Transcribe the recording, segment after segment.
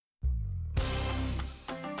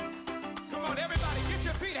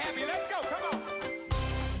feet happy. Let's go. Come on.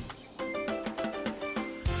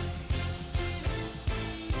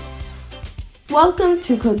 Welcome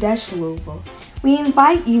to Kodesh Louisville. We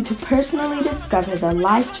invite you to personally discover the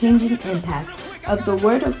life-changing impact of the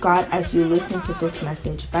Word of God as you listen to this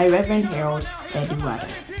message by Reverend Harold Beduwada.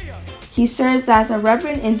 He serves as a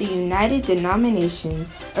reverend in the United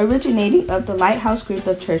Denominations, originating of the Lighthouse Group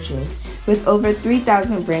of Churches, with over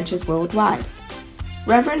 3,000 branches worldwide.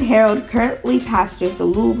 Reverend Harold currently pastors the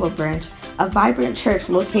Louisville branch, a vibrant church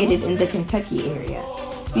located in the Kentucky area.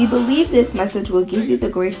 We believe this message will give you the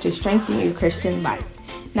grace to strengthen your Christian life.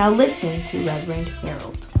 Now listen to Reverend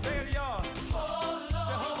Harold.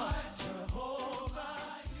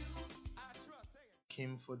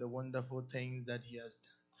 Him for the wonderful things that he has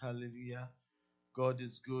done. Hallelujah. God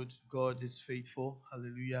is good. God is faithful.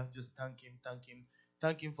 Hallelujah. Just thank him. Thank him.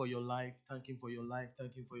 Thank him for your life. Thank him for your life.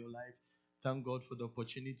 Thank him for your life. Thank God for the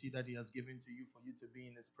opportunity that he has given to you for you to be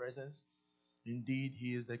in his presence. Indeed,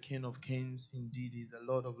 he is the King of Kings. Indeed, he is the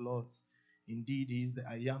Lord of Lords. Indeed, he is the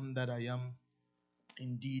I am that I am.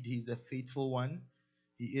 Indeed, he is the faithful one.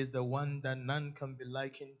 He is the one that none can be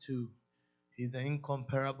likened to. He is the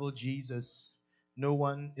incomparable Jesus. No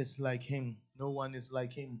one is like him. No one is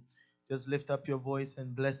like him. Just lift up your voice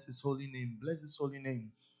and bless his holy name. Bless his holy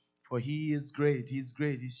name. For he is great. He is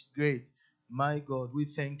great. He is great. My God, we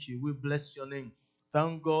thank you. We bless your name.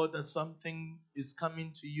 Thank God that something is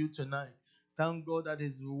coming to you tonight. Thank God that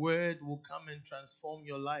his word will come and transform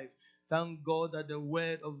your life. Thank God that the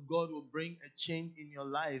word of God will bring a change in your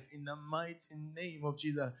life in the mighty name of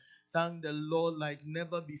Jesus. Thank the Lord like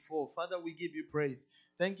never before. Father, we give you praise.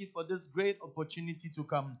 Thank you for this great opportunity to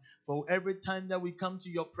come. For every time that we come to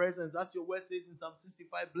your presence, as your word says in Psalm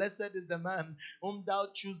 65, blessed is the man whom thou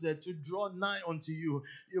choosest to draw nigh unto you.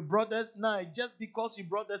 You brought us nigh. Just because you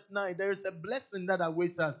brought us nigh, there is a blessing that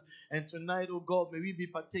awaits us. And tonight, oh God, may we be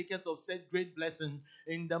partakers of such great blessing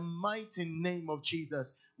in the mighty name of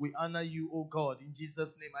Jesus. We honor you, oh God, in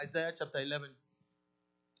Jesus' name. Isaiah chapter 11.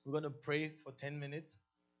 We're going to pray for 10 minutes.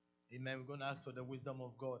 Amen. We're going to ask for the wisdom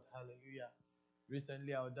of God. Hallelujah.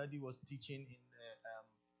 Recently, our daddy was teaching in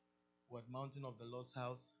the Mountain of the Lost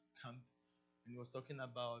House camp, and he was talking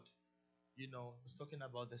about,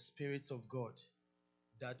 the spirits of God,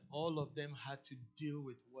 that all of them had to deal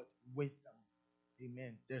with what? Wisdom.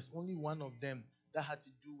 Amen. There's only one of them that had to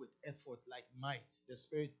do with effort, like might, the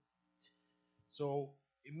spirit. So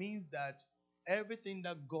it means that everything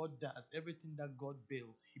that God does, everything that God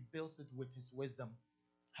builds, he builds it with his wisdom.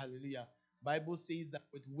 Hallelujah. Bible says that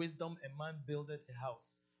with wisdom a man buildeth a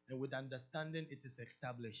house, and with understanding it is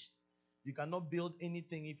established. You cannot build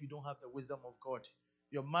anything if you don't have the wisdom of God.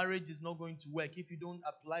 Your marriage is not going to work if you don't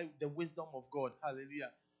apply the wisdom of God. Hallelujah.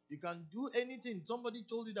 You can do anything. Somebody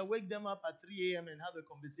told you to wake them up at 3 a.m. and have a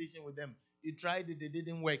conversation with them. You tried it, it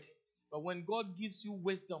didn't work. But when God gives you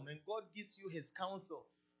wisdom and God gives you his counsel,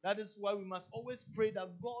 that is why we must always pray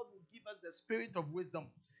that God will give us the spirit of wisdom,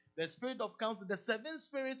 the spirit of counsel, the 7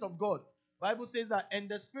 spirits of God. Bible says that, and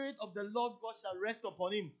the spirit of the Lord God shall rest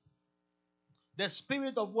upon him. The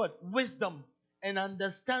spirit of what? Wisdom and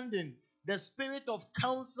understanding. The spirit of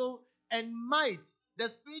counsel and might. The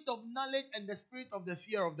spirit of knowledge and the spirit of the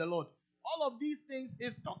fear of the Lord. All of these things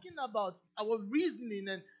is talking about our reasoning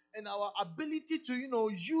and our ability to,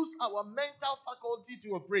 use our mental faculty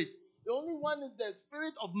to operate. The only one is the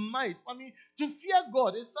spirit of might. To fear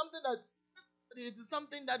God is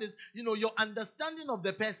something that is, your understanding of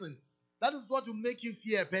the person. That is what will make you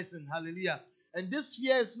fear a person. Hallelujah. And this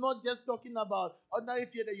fear is not just talking about ordinary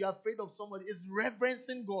fear that you're afraid of somebody. It's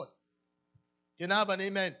reverencing God. Can I have an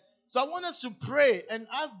amen? So I want us to pray and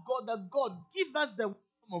ask God that God give us the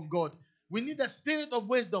wisdom of God. We need the spirit of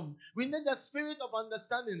wisdom. We need the spirit of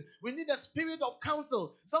understanding. We need the spirit of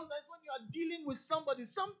counsel. Sometimes when you are dealing with somebody,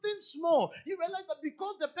 something small, you realize that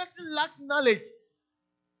because the person lacks knowledge,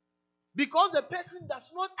 because the person does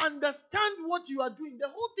not understand what you are doing, the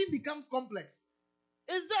whole thing becomes complex.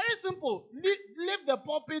 It's very simple. Leave the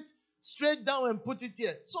pulpit straight down and put it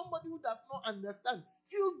here. Somebody who does not understand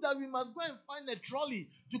feels that we must go and find a trolley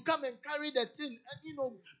to come and carry the thing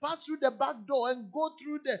and, pass through the back door and go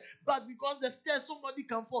through but because the stairs, somebody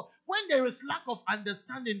can fall. When there is lack of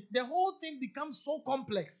understanding, the whole thing becomes so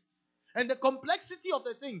complex. And the complexity of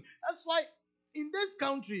the thing, that's why in this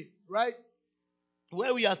country, right,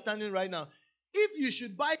 where we are standing right now, if you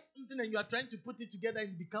should buy something and you are trying to put it together and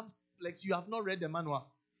it becomes complex, you have not read the manual.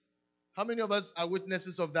 How many of us are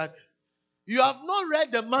witnesses of that? You have not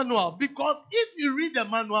read the manual, because if you read the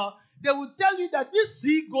manual, they will tell you that this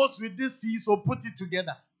C goes with this C, so put it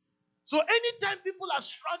together. So anytime people are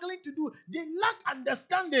struggling to do, they lack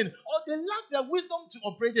understanding or they lack the wisdom to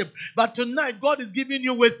operate it. But tonight, God is giving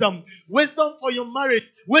you wisdom. Wisdom for your marriage,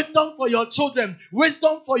 wisdom for your children,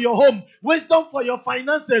 wisdom for your home, wisdom for your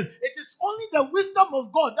finances. It is only the wisdom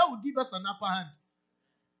of God that will give us an upper hand.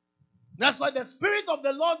 That's why the Spirit of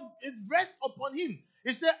the Lord, it rests upon him.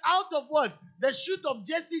 He said, out of what? The shoot of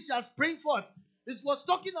Jesse shall spring forth. This was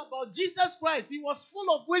talking about Jesus Christ. He was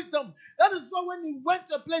full of wisdom. That is why when he went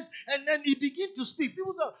to a place and then he began to speak,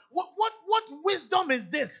 people said, what wisdom is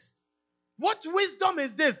this? What wisdom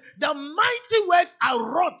is this? The mighty works are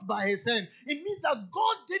wrought by his hand. It means that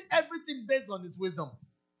God did everything based on his wisdom.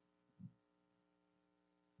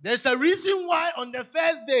 There's a reason why on the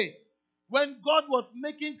first day, when God was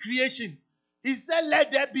making creation, he said,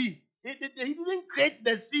 let there be. He didn't create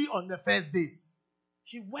the sea on the first day.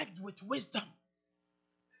 He worked with wisdom.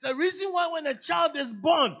 It's the reason why when a child is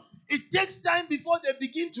born, it takes time before they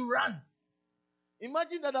begin to run.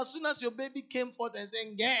 Imagine that as soon as your baby came forth and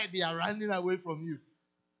saying, yeah, they are running away from you.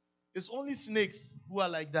 It's only snakes who are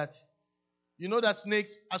like that. You know that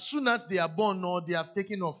snakes, as soon as they are born, no, they have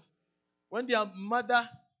taken off. When their mother,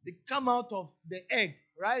 they come out of the egg,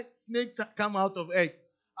 right? Snakes come out of egg.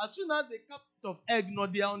 As soon as they come out of egg, no,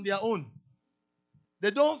 they are on their own. They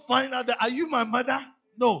don't find out that, are you my mother?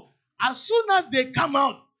 No. As soon as they come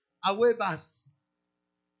out, away bast.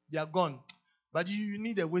 They are gone. But you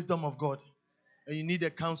need the wisdom of God. And you need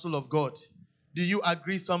the counsel of God. Do you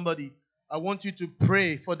agree, somebody? I want you to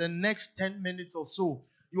pray for the next 10 minutes or so.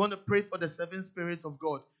 You want to pray for the 7 spirits of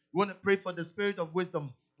God. You want to pray for the spirit of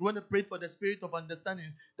wisdom. You want to pray for the spirit of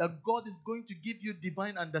understanding. That God is going to give you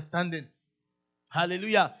divine understanding.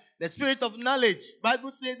 Hallelujah. The spirit of knowledge.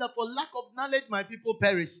 Bible says that for lack of knowledge, my people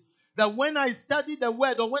perish. That when I study the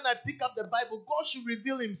word or when I pick up the Bible, God should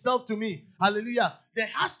reveal himself to me. Hallelujah. There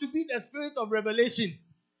has to be the spirit of revelation.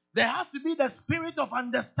 There has to be the spirit of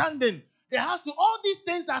understanding. There has to, all these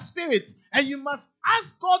things are spirits. And you must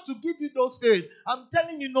ask God to give you those spirits. I'm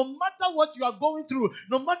telling you, no matter what you are going through,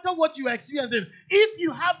 no matter what you are experiencing, if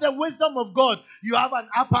you have the wisdom of God, you have an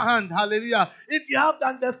upper hand. Hallelujah. If you have the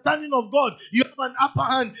understanding of God, you have an upper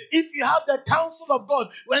hand. If you have the counsel of God,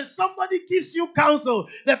 when somebody gives you counsel,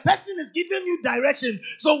 the person is giving you direction.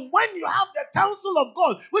 So when you have the counsel of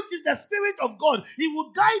God, which is the Spirit of God, He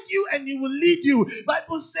will guide you and He will lead you.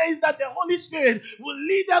 Bible says that the Holy Spirit will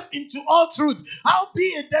lead us into all truth.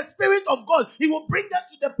 Howbeit the Spirit of God, He will bring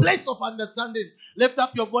us to the place of understanding. Lift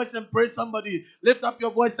up your voice and pray, somebody. Lift up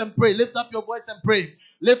your voice and pray. Lift up your voice and pray.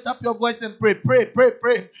 Lift up your voice and pray. Pray, pray,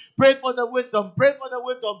 pray. Pray for the wisdom. Pray for the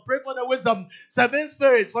wisdom. Pray for the wisdom. 7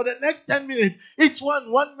 spirits for the next 10 minutes. Each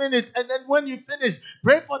one 1 minute. And then when you finish,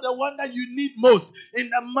 pray for the one that you need most. In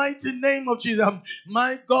the mighty name of Jesus.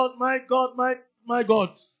 My God, my God, my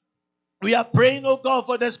God. We are praying, oh God,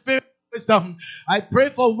 for the spirit of wisdom. I pray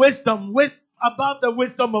for wisdom above the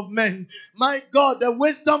wisdom of men. My God, the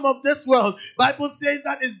wisdom of this world, Bible says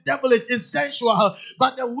that is devilish, is sensual.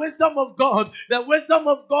 But the wisdom of God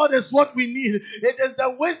is what we need. It is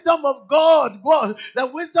the wisdom of God.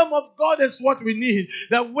 The wisdom of God is what we need.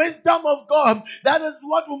 The wisdom of God, that is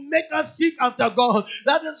what will make us seek after God.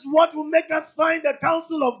 That is what will make us find the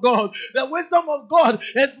counsel of God. The wisdom of God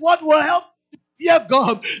is what will help fear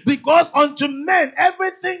God, because unto men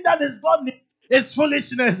everything that is godly is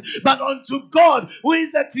foolishness, but unto God, who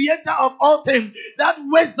is the creator of all things, that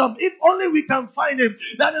wisdom, if only we can find Him.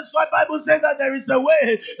 That is why Bible says that there is a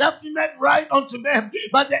way that seemeth right unto men,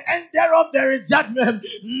 but the end thereof there is judgment.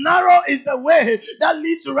 Narrow is the way that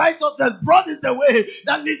leads to righteousness, broad is the way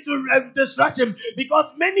that leads to destruction,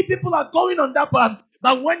 because many people are going on that path.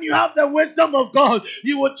 But when you have the wisdom of God,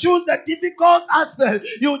 you will choose the difficult aspect.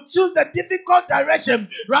 You will choose the difficult direction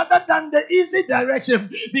rather than the easy direction,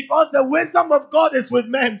 because the wisdom of God is with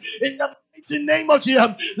men. In the mighty name of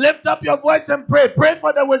Jesus, lift up your voice and pray. Pray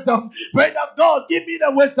for the wisdom. Pray that God give me the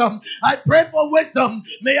wisdom. I pray for wisdom.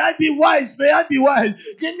 May I be wise. May I be wise.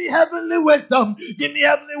 Give me heavenly wisdom. Give me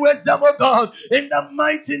heavenly wisdom, oh God. In the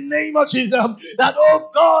mighty name of Jesus. That, oh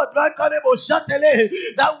God, that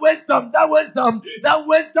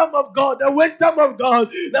wisdom of God, the wisdom of God,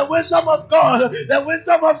 the wisdom of God, the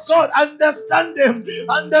wisdom of God. Understand Him.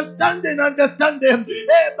 Understand Him.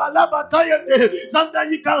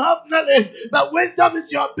 Sometimes you can have knowledge, but wisdom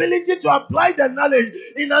is your ability to apply the knowledge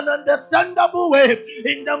in an understandable way.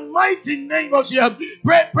 In the mighty name of Jesus,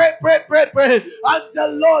 pray. Ask the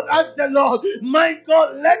Lord, my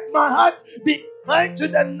God, let my heart be mind to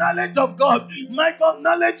the knowledge of God. My God,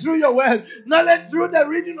 knowledge through your word, knowledge through the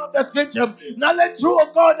reading of the scripture, knowledge through,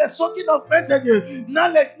 oh God, the soaking of messages,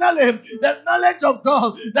 knowledge, the knowledge of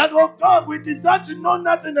God. That, oh God, we desire to know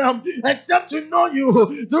nothing except to know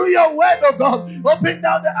you through your word, oh God. Open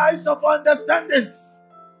down the eyes of understanding.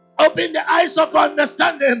 Open the eyes of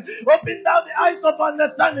understanding. Open down the eyes of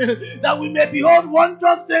understanding that we may behold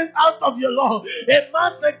wondrous things out of your law.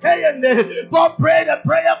 Paul prayed a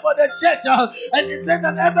prayer for the church, and he said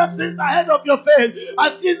that ever since ahead of your faith,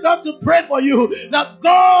 as he's going to pray for you, that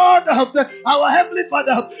God of our Heavenly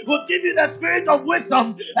Father will give you the spirit of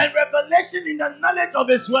wisdom and revelation in the knowledge of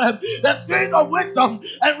His word. The spirit of wisdom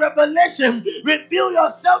and revelation, reveal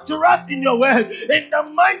yourself to us in your word. In the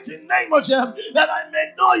mighty name of Jesus, that I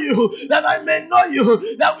may know you, that I may know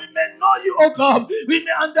you, that we may know you, oh God. We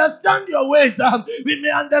may understand your ways. We may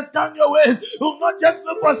understand your ways. We will not just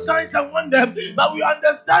look for signs and wonders, but we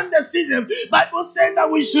understand the season. Bible says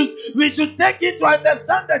that we should take it to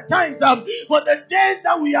understand the times. For the days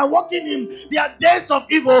that we are walking in, they are days of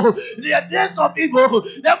evil. They are days of evil.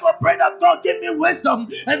 Therefore, pray that God give me wisdom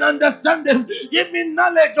and understanding. Give me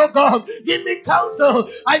knowledge, oh God. Give me counsel.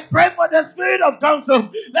 I pray for the spirit of counsel.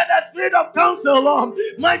 Let the spirit of counsel, Lord,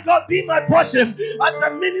 my God, be my portion as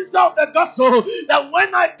a minister of the gospel. That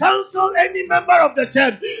when I counsel any member of the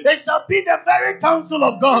church, it shall be the very counsel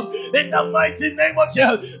of God. In the mighty name of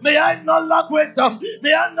Jesus, may I not lack wisdom.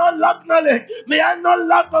 May I not lack knowledge. May I not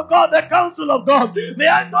lack, oh God, the counsel of God. May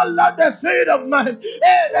I not lack the spirit of mind.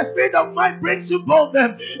 The spirit of mind brings you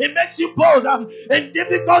boldness. It makes you bold in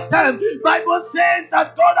difficult times. Bible says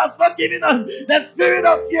that God has not given us the spirit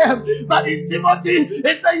of fear, but in Timothy,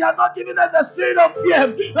 it says He has not given us the spirit of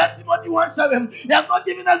fear. That's Timothy 1:7. He has not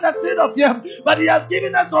given us the spirit of fear, but He has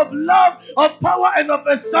given us of love, of power, and of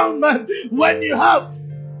a sound mind. When you have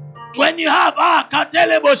when you have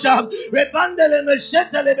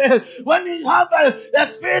the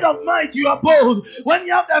spirit of might, you are bold. When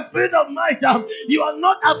you have the spirit of might, you are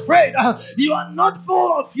not afraid. You are not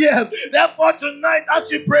full of fear. Therefore, tonight, as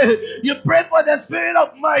you pray for the spirit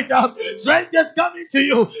of might. Strength is coming to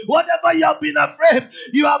you. Whatever you have been afraid,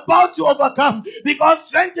 you are about to overcome, because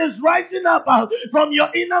strength is rising up from your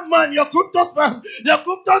inner man, your Kryptos man. Your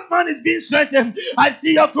Kryptos man is being strengthened. I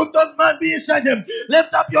see your Kryptos man being strengthened.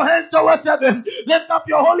 Lift up your hands towards heaven. Lift up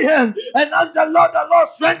your holy hand and ask the Lord,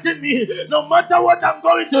 strengthen me no matter what I'm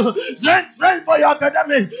going to. Strength for your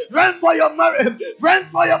academics, strength for your marriage,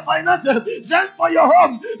 strength for your finances, strength for your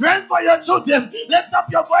home, strength for your children. Lift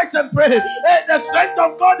up your voice and pray. Hey, the strength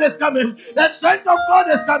of God is coming. The strength of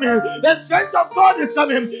God is coming. The strength of God is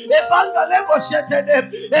coming. The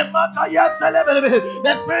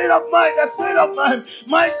spirit of mind, the spirit of mind.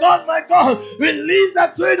 My God, release the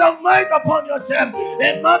spirit of mind upon your church.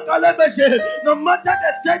 No matter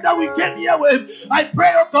the state that we came here with, I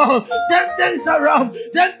pray, oh God, 10 things around.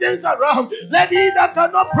 Let he that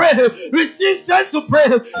cannot pray receive strength to pray.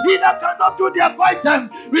 He that cannot do their quiet time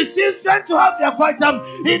receive strength to have their quiet time.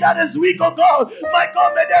 He that is weak, oh God, my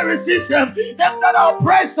God, may they receive strength. Them that are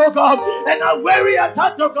oppressed, oh God, and are weary at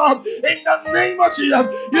heart, oh God, in the name of Jesus,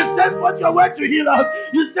 you send forth your word to heal us.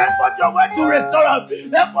 You send forth your word to restore us.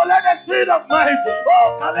 Therefore, let the spirit of mind,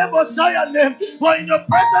 oh Kalebo Shaya name, for in your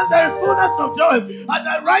presence there is fullness of joy, and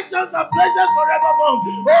the righteous are pleasures forevermore.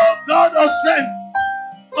 Oh God of strength.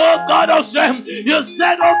 Oh God of strength, you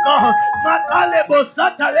said, oh God, Makalebo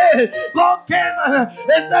Satale, God came,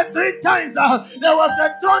 it said 3 times, there was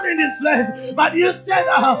a thorn in his flesh, but you said,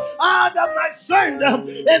 that my strength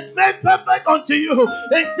is made perfect unto you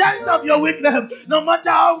in times of your weakness. No matter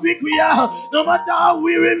how weak we are, no matter how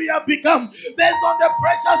weary we have become, based on the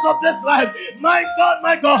pressures of this life, my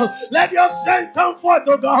God, let your strength come forth,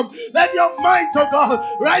 oh God, let your might, oh God,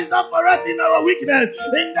 rise up for us in our weakness,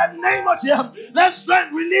 in the name of Jesus. Let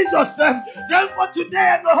strength release your strength for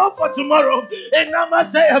today and hope for tomorrow. In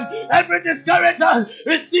Namasayam, every discourager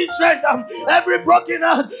receive strength. Every broken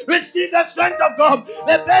heart receive the strength of God.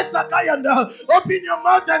 The best Sakayanda. Open your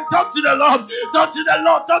mouth and talk to the Lord. Talk to the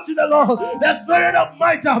Lord. The spirit of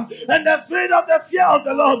might and the spirit of the fear of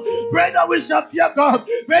the Lord. Pray that we shall fear God.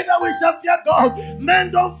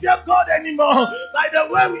 Men don't fear God anymore by the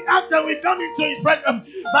way we act and we come into His presence.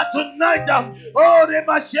 But tonight, oh, they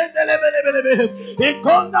must share the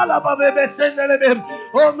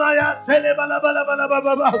oh, Maya,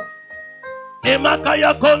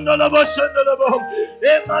 Emakaya kondolobo shondolobo.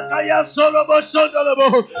 Emakaya solobo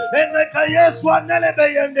shondolobo. Emakaya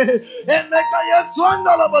swanelebe yende. Emakaya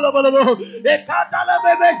swandolobo lobo.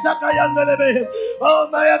 Ekatalebe shakaya nelebe. Oh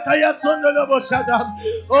mayakaya sondolobo shadam.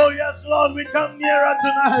 Oh yes, Lord, we come nearer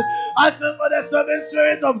tonight. Asking for the seven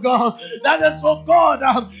spirit of God. That is for God.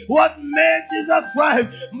 What made Jesus Christ,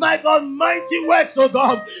 my God, mighty works, oh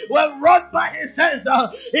God, were wrought by His hands.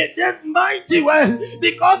 He did mighty works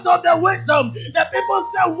because of the wisdom. The people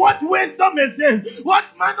say, what wisdom is this? What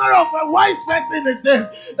manner of a wise person is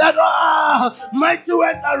this? That mighty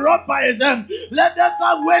works are wrought by His hand. Let us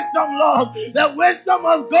have wisdom, Lord. The wisdom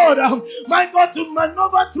of God, my God, to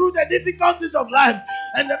maneuver through the difficulties of life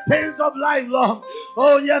and the pains of life, Lord.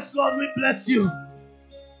 Oh, yes, Lord, we bless you.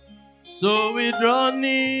 So we draw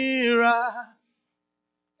nearer,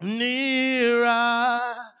 nearer,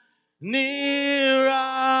 nearer,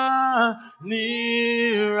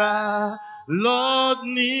 nearer, Lord,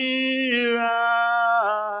 nearer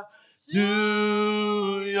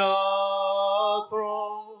to your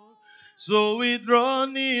throne. So we draw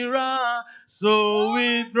nearer, so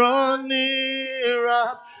we draw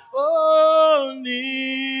nearer, oh,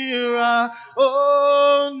 nearer,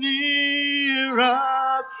 oh,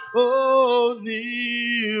 nearer, oh,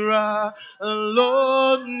 nearer,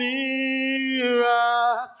 Lord, nearer,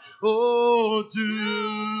 oh,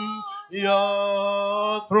 to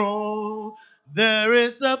your throne. There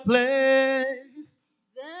is a place,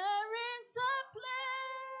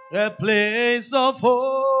 a place of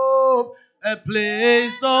hope, a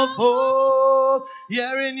place of hope.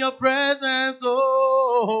 Here in your presence,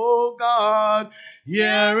 oh God.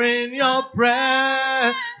 Here in your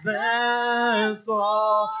presence,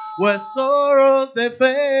 Lord. Where sorrows they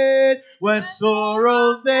fade, where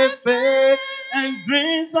sorrows they fade, and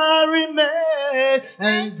dreams are remade,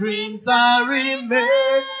 and dreams are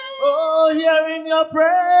remade. Oh, here in your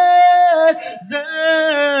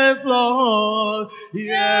presence, Lord.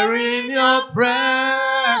 Here in your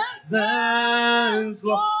presence,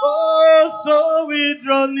 Lord. Oh, so we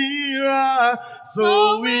draw nearer,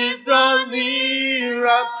 so we draw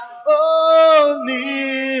nearer. Oh,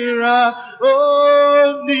 nearer,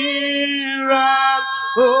 oh, nearer,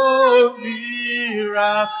 oh,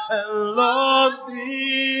 nearer, and Lord,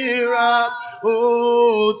 nearer,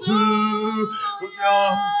 oh, to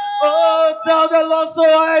your. Oh, tell the Lord, so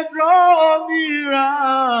I draw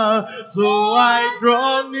nearer, so I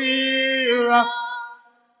draw nearer.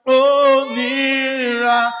 Oh,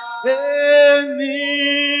 nearer,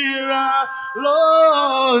 nearer,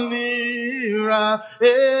 Lord, nearer,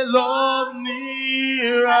 Lord,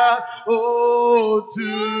 nearer, oh, to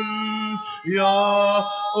your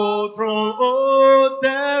throne. Oh,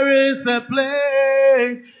 there is a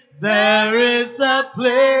place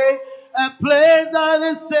a place that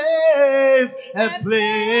is safe, a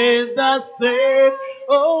place that's safe.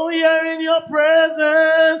 Oh, here in your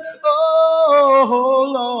presence,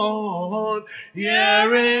 oh Lord,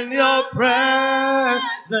 here in your presence,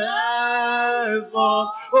 Lord.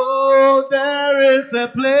 Oh, there is a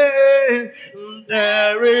place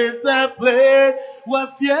where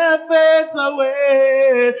fear fades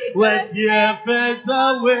away, where fear fades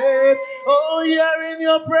away. Oh, here in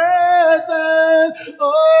your presence,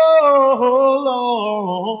 oh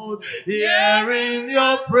Lord, here in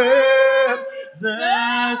your presence.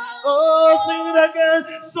 Oh, sing it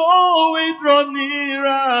again. So we draw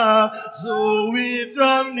nearer, so we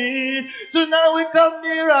draw near. Tonight we come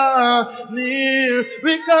nearer,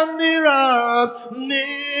 we come nearer,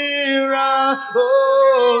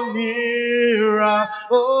 oh nearer,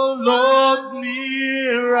 oh Lord,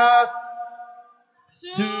 nearer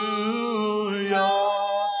to your.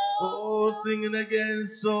 Oh, singing again.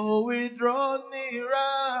 So we draw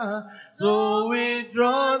nearer, so we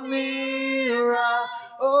draw nearer.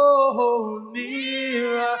 Oh,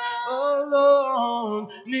 nearer, oh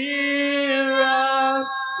Lord, nearer,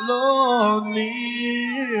 Lord,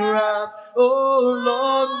 nearer, oh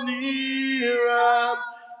Lord, nearer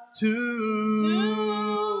to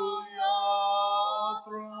your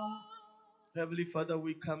throne. Heavenly Father,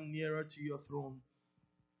 we come nearer to your throne.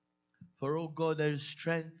 For, oh God, there is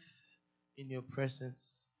strength in your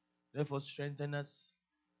presence. Therefore, strengthen us.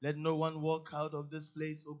 Let no one walk out of this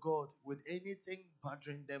place, oh God, with anything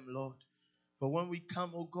bothering them, Lord. For when we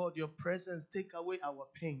come, oh God, your presence take away our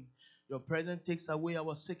pain. Your presence takes away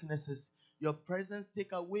our sicknesses. Your presence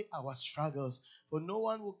take away our struggles. For no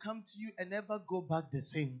one will come to you and never go back the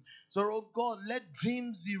same. So, oh God, let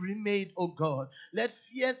dreams be remade, oh God. Let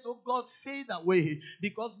fears, oh God, fade away.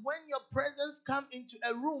 Because when your presence come into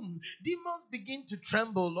a room, demons begin to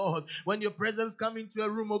tremble, Lord. When your presence come into a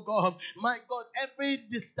room, oh God, my God, every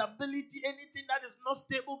instability, anything that is not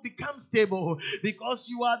stable becomes stable. Because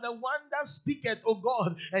you are the one that speaketh, oh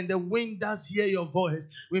God, and the wind does hear your voice.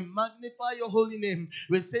 We magnify your holy name.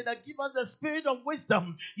 We say that give us the spirit of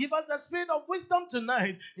wisdom. Give us the spirit of wisdom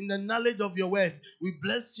tonight in the knowledge of your word. We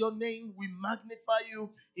bless your name. We magnify you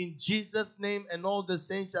in Jesus' name. And all the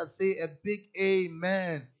saints shall say a big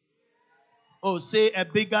amen. Oh, say a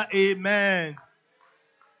bigger amen.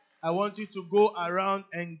 I want you to go around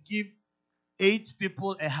and give 8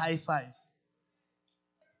 people a high five.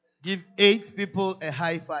 Give 8 people a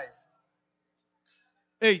high five.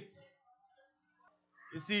 8.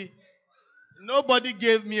 You see, nobody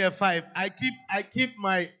gave me a 5. I keep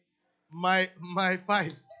my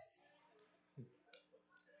 5.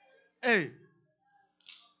 Hey,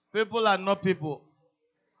 people are not people.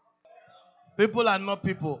 People are not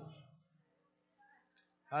people.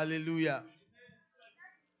 Hallelujah.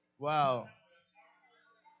 Wow.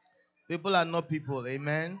 People are not people.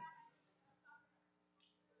 Amen.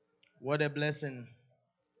 What a blessing.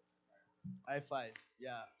 High five.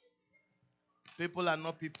 Yeah. People are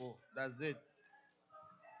not people. That's it.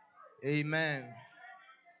 Amen.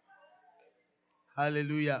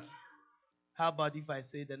 Hallelujah. How about if I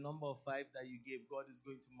say the number of 5 that you gave, God is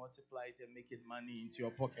going to multiply it and make it money into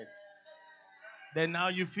your pocket? Then now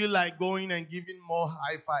you feel like going and giving more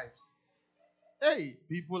high fives. Hey,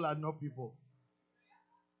 people are not people.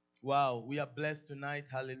 Wow, we are blessed tonight.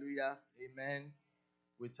 Hallelujah. Amen.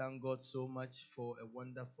 We thank God so much for a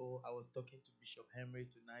wonderful. I was talking to Bishop Henry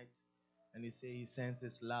tonight, and he said he sends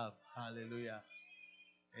his love. Hallelujah.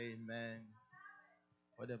 Amen.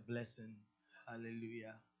 What a blessing.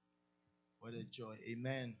 Hallelujah. What a joy.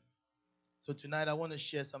 Amen. So tonight I want to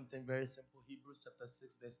share something very simple. Hebrews chapter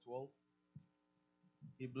 6, verse 12.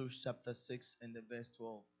 Hebrews chapter 6 and the verse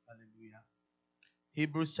 12. Hallelujah.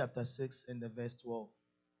 Hebrews chapter 6 and the verse 12.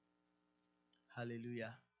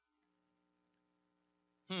 Hallelujah.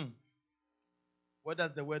 What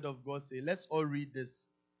does the word of God say? Let's all read this.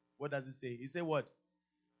 What does it say? He said what?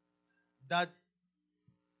 That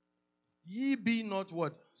ye be not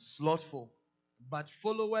what? Slothful, but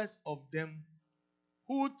followers of them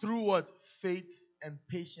who through what? Faith and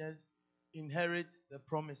patience inherit the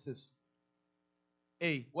promises.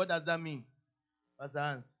 Hey, what does that mean? Pastor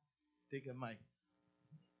Hans, take a mic.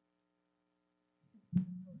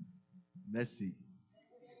 Mercy.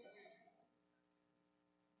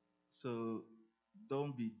 So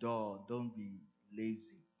don't be dull, don't be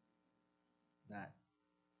lazy. That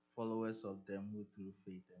followers of them who through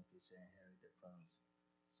faith and patience inherit the promise.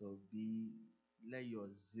 So let your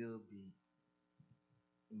zeal be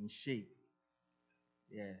in shape.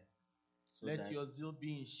 Yeah. So let your zeal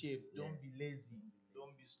be in shape. Yeah. Don't be lazy.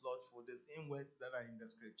 Don't be slothful. The same words that are in the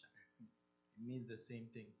scripture. It means the same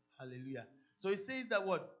thing. Hallelujah. So it says that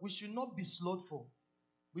what? We should not be slothful.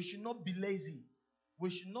 We should not be lazy. We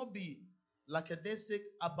should not be lackadaisic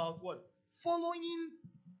about what? Following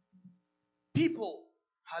people.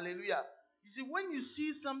 Hallelujah. You see, when you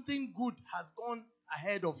see something good has gone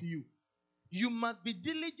ahead of you, you must be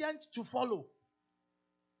diligent to follow.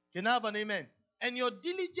 Can I have an amen? And your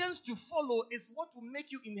diligence to follow is what will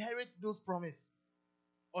make you inherit those promises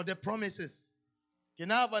or the promises. Can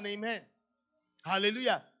I have an amen?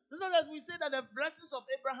 Hallelujah. Just as we say that the blessings of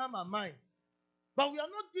Abraham are mine. But we are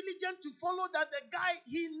not diligent to follow that. The guy,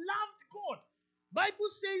 he loved God. Bible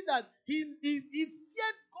says that he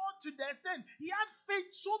feared God to the extent. He had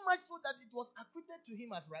faith so much so that it was acquitted to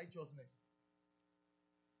him as righteousness.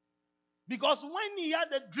 Because when he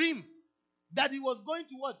had a dream that he was going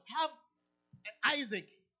to what? Have Isaac,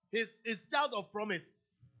 his child of promise.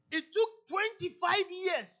 It took 25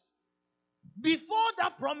 years before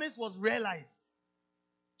that promise was realized.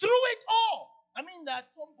 Through it all. I mean, at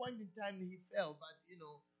some point in time he fell, but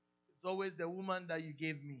it's always the woman that you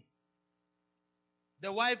gave me.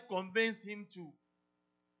 The wife convinced him to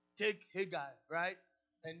take Hagar, right?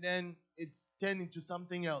 And then it turned into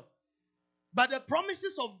something else. But the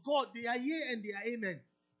promises of God, they are yea and they are amen.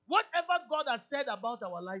 Whatever God has said about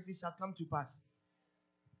our life, it shall come to pass.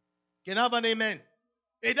 Can I have an amen?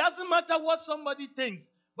 It doesn't matter what somebody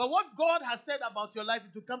thinks. But what God has said about your life,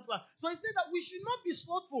 it will come to pass. So he said that we should not be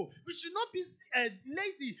slothful. We should not be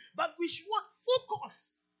lazy. But we should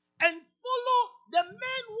focus and follow the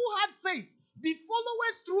men who had faith. Be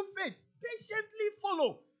followers through faith. Patiently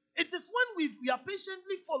follow. It is when we are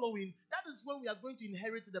patiently following, that is when we are going to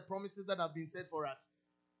inherit the promises that have been said for us.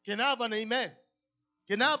 Can I have an amen?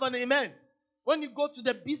 Can I have an amen? When you go to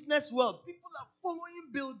the business world, people are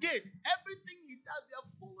following Bill Gates. Everything he does, they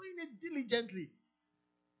are following it diligently.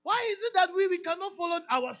 Why is it that we cannot follow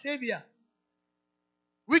our Savior?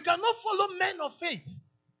 We cannot follow men of faith.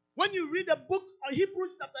 When you read the book of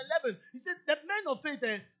Hebrews chapter 11, he said the men of faith,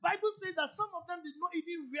 the Bible says that some of them did not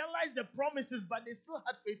even realize the promises, but they still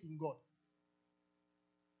had faith in God.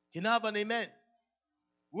 Can I have an amen?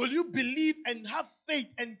 Will you believe and have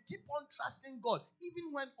faith and keep on trusting God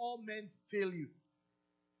even when all men fail you?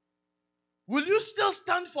 Will you still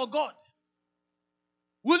stand for God?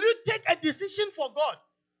 Will you take a decision for God?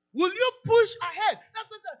 Will you push ahead?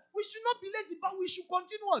 That's what I said. We should not be lazy, but we should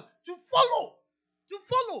continue on to follow. To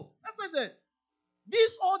follow. That's what I said.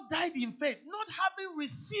 These all died in faith, not having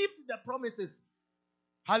received the promises.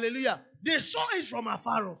 Hallelujah. They saw it from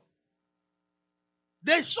afar off.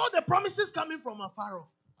 They saw the promises coming from afar off.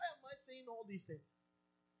 Why am I saying all these things?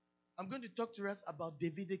 I'm going to talk to us about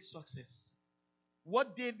Davidic success.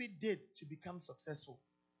 What David did to become successful.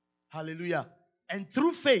 Hallelujah. And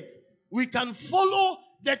through faith, we can follow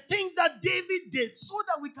the things that David did so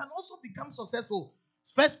that we can also become successful.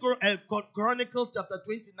 First Chronicles chapter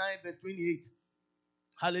 29 verse 28.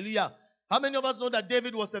 Hallelujah. How many of us know that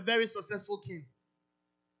David was a very successful king?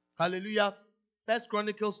 Hallelujah. First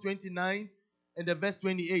Chronicles 29 and the verse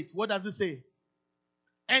 28. What does it say?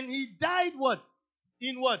 And he died what?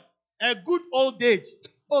 In what? A good old age.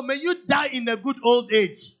 Oh, may you die in a good old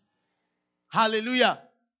age. Hallelujah.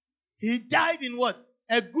 He died in what?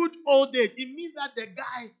 A good old age. It means that the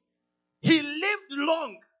guy, he lived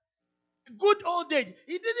long. Good old age.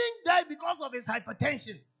 He didn't die because of his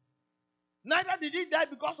hypertension. Neither did he die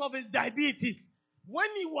because of his diabetes. When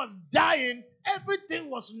he was dying, everything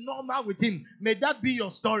was normal with him. May that be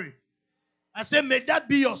your story. I say, may that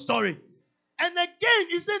be your story. And again,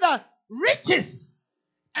 he said that riches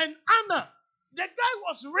and honor. The guy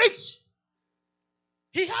was rich.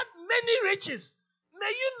 He had many riches. May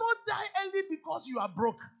you not die early because you are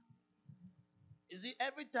broke. You see,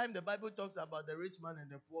 every time the Bible talks about the rich man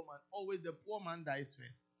and the poor man, always the poor man dies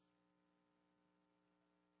first.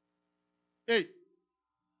 Hey,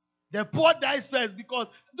 the poor dies first because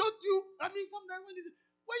sometimes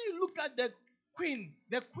when you look at the queen,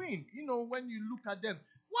 when you look at them,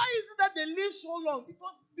 why is it that they live so long?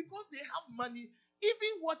 Because they have money.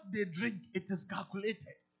 Even what they drink, it is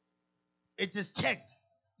calculated. It is checked.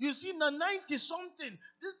 You see, now 90 something.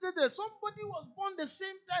 Somebody was born the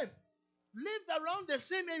same time, lived around the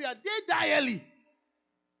same area. They die early.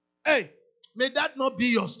 Hey, may that not be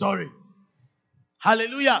your story.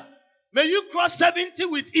 Hallelujah. May you cross 70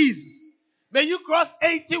 with ease. May you cross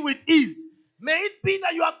 80 with ease. May it be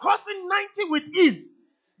that you are crossing 90 with ease.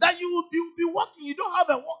 That you will be walking. You don't have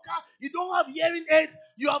a walker. You don't have hearing aids.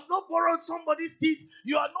 You have not borrowed somebody's teeth.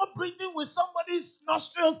 You are not breathing with somebody's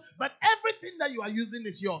nostrils. But everything that you are using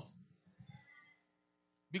is yours.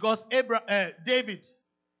 Because David,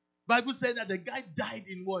 Bible said that the guy died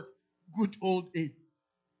in what? Good old age.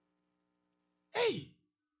 Hey.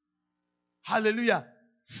 Hallelujah.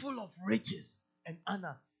 Full of riches and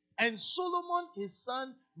honor. And Solomon, his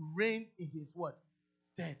son, reigned in his what?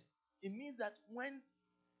 Stead. It means that when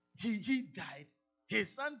he died,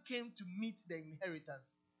 his son came to meet the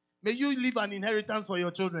inheritance. May you leave an inheritance for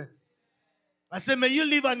your children. I say, may you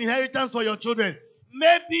leave an inheritance for your children.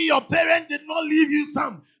 Maybe your parent did not leave you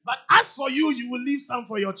some, but as for you, you will leave some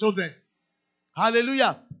for your children.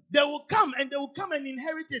 Hallelujah. They will come and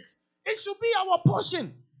inherit it. It should be our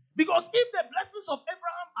portion. Because if the blessings of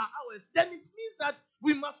Abraham are ours, then it means that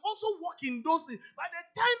we must also walk in those things. By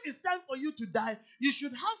the time it's time for you to die, you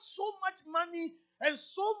should have so much money and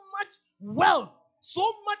so much wealth, so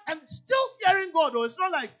much, and still fearing God. Or it's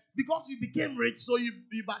not like because you became rich, so you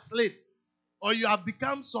backslid. Or you have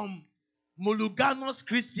become some monogamous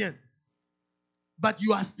Christian. But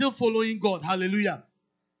you are still following God. Hallelujah.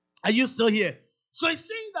 Are you still here? So it's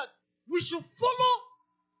saying that we should follow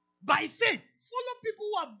by faith. Follow people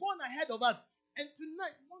who have gone ahead of us. And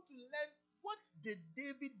tonight, we want to learn, what did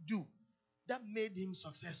David do that made him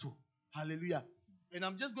successful? Hallelujah. And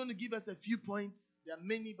I'm just going to give us a few points. There are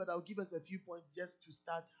many, but I'll give us a few points just to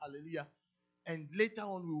start. Hallelujah. And later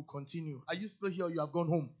on, we will continue. Are you still here or you have gone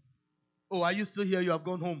home? Oh, are you still here? You have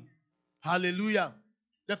gone home. Hallelujah.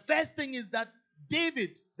 The first thing is that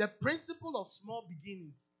David, the principle of small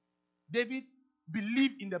beginnings. David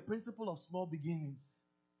believed in the principle of small beginnings.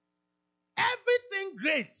 Everything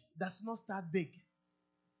great does not start big.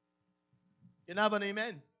 Can I have an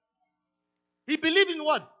amen? He believed in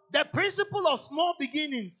what? The principle of small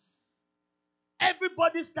beginnings.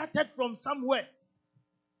 Everybody started from somewhere.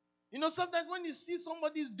 Sometimes when you see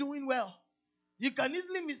somebody is doing well, you can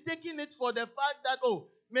easily mistaken it for the fact that,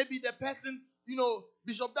 maybe the person,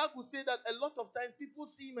 Bishop Dag will say that a lot of times people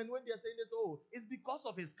see him and when they're saying this, it's because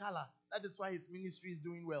of his color. That is why his ministry is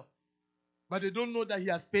doing well. But they don't know that he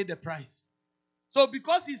has paid the price. So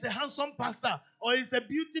because he's a handsome pastor or he's a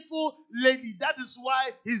beautiful lady, that is why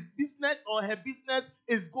his business or her business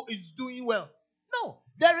is doing well. No,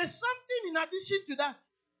 there is something in addition to that.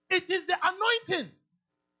 It is the anointing.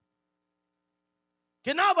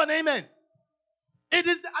 Can I have an amen? It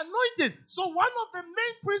is the anointing. So one of the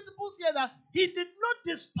main principles here that he did not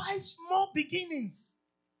despise small beginnings.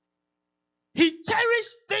 He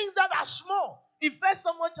cherished things that are small. In 1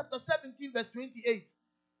 Samuel chapter 17 verse 28.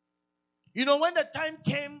 When the time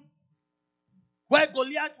came where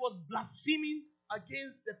Goliath was blaspheming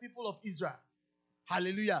against the people of Israel.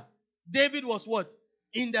 Hallelujah. David was what?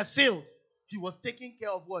 In the field. He was taking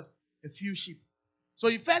care of what? A few sheep. So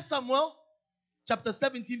in 1 Samuel chapter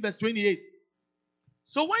 17 verse 28.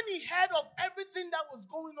 So when he heard of everything that was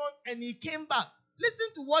going on and he came back, listen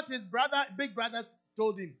to what his big brothers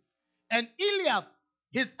told him. And Eliab,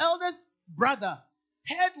 his eldest brother,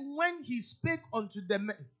 heard when he spake unto the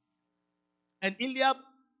men. And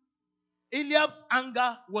Eliab's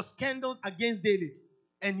anger was kindled against David.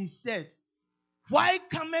 And he said, why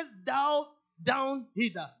comest thou down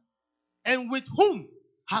hither? And with whom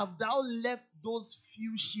have thou left those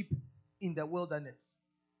few sheep in the wilderness?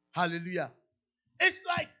 Hallelujah. It's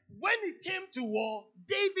like when it came to war,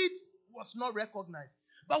 David was not recognized.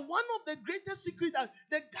 But one of the greatest secrets that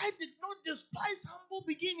the guy did not despise humble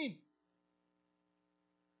beginning.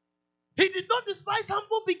 He did not despise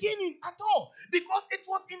humble beginning at all. Because it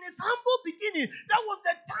was in his humble beginning. That was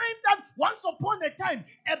the time that once upon a time,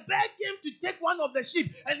 a bear came to take one of the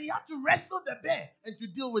sheep. And he had to wrestle the bear and to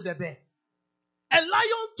deal with the bear. A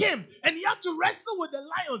lion came and he had to wrestle with the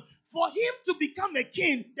lion. For him to become a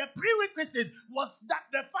king, the prerequisite was that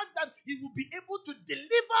the fact that he would be able to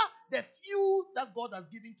deliver the few that God has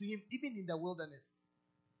given to him, even in the wilderness.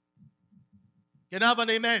 Can I have an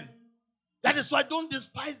amen? That is why don't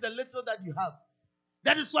despise the little that you have.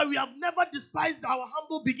 That is why we have never despised our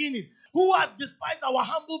humble beginning. Who has despised our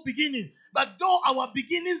humble beginning? But though our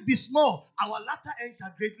beginnings be small, our latter end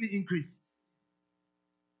shall greatly increase.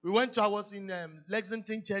 I was in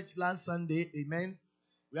Lexington Church last Sunday. Amen.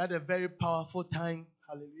 We had a very powerful time.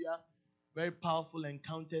 Hallelujah. Very powerful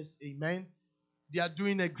encounters. Amen. They are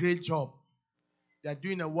doing a great job. They are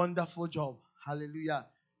doing a wonderful job. Hallelujah.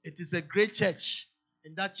 It is a great church.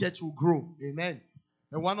 And that church will grow. Amen.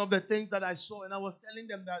 And one of the things that I saw, and I was telling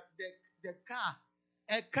them that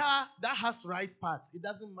a car that has right parts, it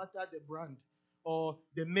doesn't matter the brand or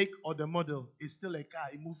the make or the model, it's still a car.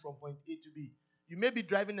 It moves from point A to B. You may be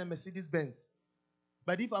driving a Mercedes-Benz.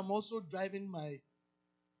 But if I'm also driving my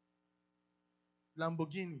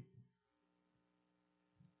Lamborghini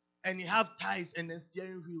and you have tires and a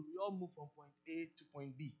steering wheel, we all move from point A to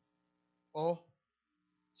point B.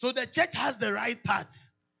 So the church has the right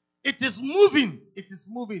parts. It is moving. It is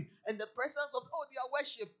moving. And the presence of, their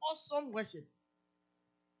worship, awesome worship.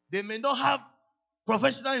 They may not have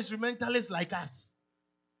professional instrumentalists like us.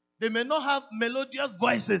 They may not have melodious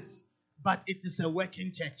voices, but it is a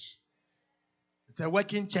working church. It's a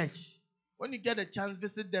working church. When you get a chance,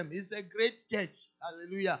 visit them. It's a great church.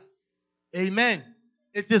 Hallelujah. Amen.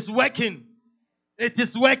 It is working. It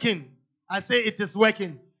is working. I say it is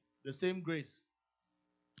working. The same grace.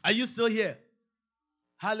 Are you still here?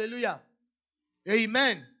 Hallelujah.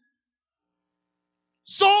 Amen.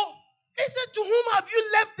 So, he said, to whom have you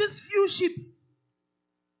left this few sheep?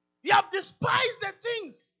 You have despised the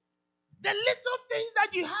things. The little things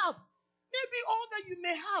that you have. Maybe all that you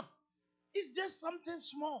may have is just something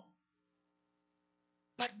small.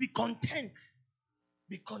 But be content.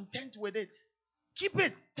 Be content with it. Keep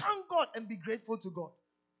it. Thank God and be grateful to God.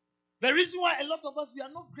 The reason why a lot of us, we are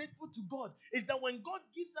not grateful to God is that when God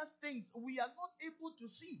gives us things, we are not able to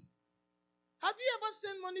see. Have you ever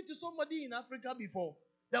sent money to somebody in Africa before?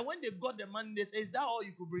 That when they got the money, they say, is that all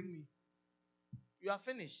you could bring me? You are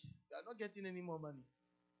finished. You are not getting any more money.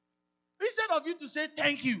 Instead of you to say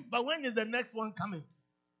thank you, but when is the next one coming?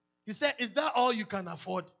 He said, is that all you can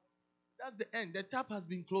afford? That's the end. The tap has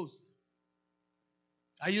been closed.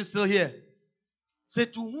 Are you still here? Say,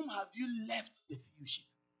 to whom have you left the few sheep?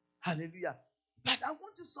 Hallelujah. But I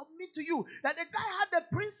want to submit to you that the guy had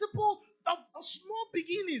the principle of small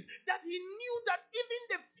beginnings, that he knew that even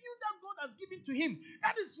the few that God has given to him,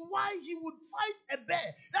 that is why he would fight a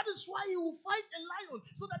bear. That is why he will fight a lion,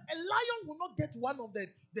 so that a lion will not get one of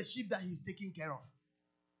the sheep that he's taking care of.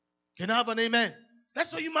 Can I have an amen?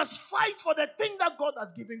 That's why you must fight for the thing that God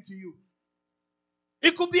has given to you.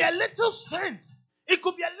 It could be a little strength. It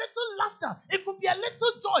could be a little laughter. It could be a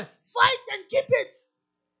little joy. Fight and keep it.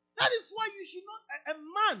 That is why you should not,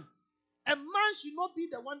 a man should not be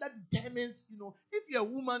the one that determines, if you're a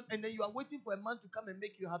woman and then you are waiting for a man to come and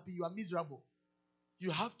make you happy, you are miserable.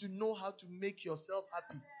 You have to know how to make yourself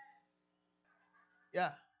happy.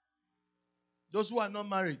 Yeah. Those who are not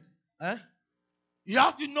married, you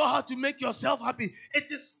have to know how to make yourself happy.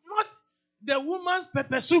 It is not the woman's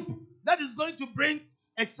pepper soup that is going to bring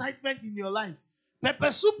excitement in your life.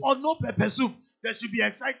 Pepper soup or no pepper soup, there should be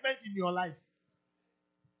excitement in your life.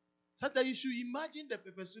 So that you should imagine the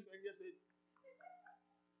pepper soup and just say,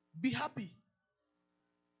 be happy.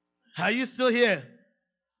 Are you still here?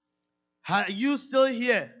 Are you still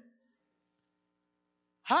here?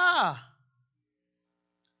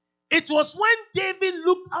 It was when David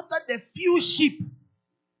looked after the few sheep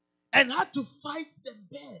and had to fight the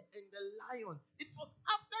bear and the lion. It was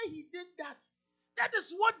after he did that. That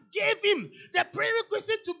is what gave him the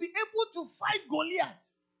prerequisite to be able to fight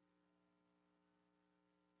Goliath.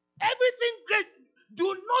 Everything great. Do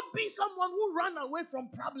not be someone who ran away from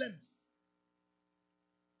problems.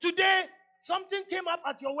 Today, something came up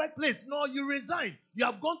at your workplace. No, you resign. You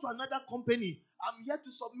have gone to another company. I'm here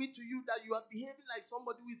to submit to you that you are behaving like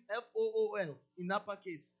somebody who is FOOL in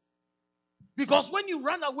uppercase. Because when you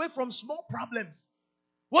run away from small problems,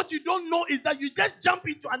 what you don't know is that you just jump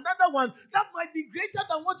into another one that might be greater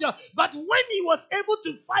than what you are. But when he was able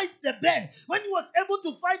to fight the bear, when he was able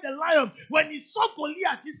to fight the lion, when he saw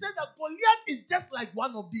Goliath, he said that Goliath is just like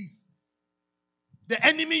one of these. The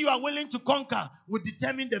enemy you are willing to conquer will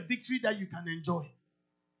determine the victory that you can enjoy.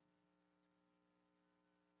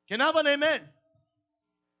 Can I have an amen?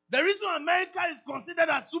 The reason America is considered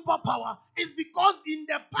a superpower is because in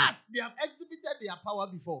the past they have exhibited their power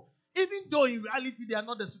before. Even though in reality they are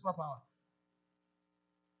not the superpower.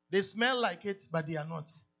 They smell like it, but they are not.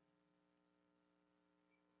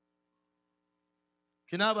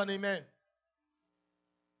 Can I have an amen?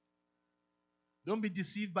 Don't be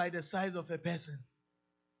deceived by the size of a person.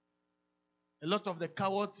 A lot of the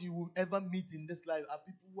cowards you will ever meet in this life are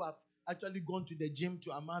people who have actually gone to the gym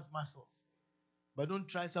to amass muscles. But don't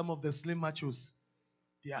try some of the slim machos.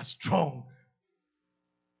 They are strong.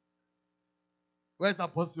 Where's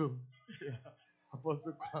Apostle?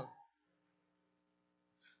 Apostle Kwam.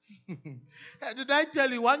 Did I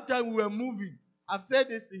tell you one time we were moving? I've said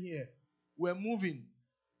this in here. We're moving.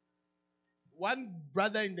 One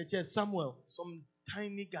brother in the church, Samuel, some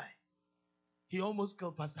tiny guy, he almost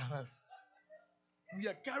killed Pastor Hans. We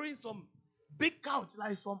are carrying some big couch,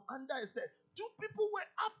 like from under a step. Two people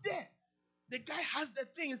were up there. The guy has the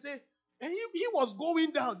thing. He said, and he was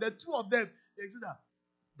going down. The two of them, they said,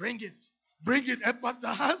 bring it. And Pastor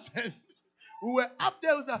Hans said, we were up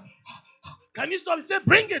there. We said, can you stop? He said,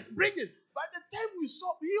 bring it. By the time we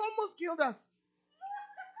saw, he almost killed us.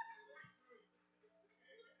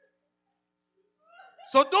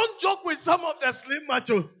 So don't joke with some of the slim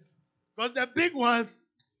machos. Because the big ones,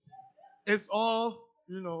 it's all,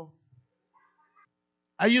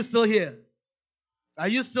 Are you still here? Are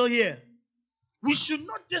you still here? We should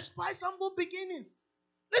not despise humble beginnings.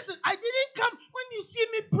 Listen, I didn't come when you see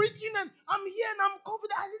me preaching and I'm here and I'm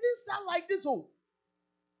confident. I didn't start like this.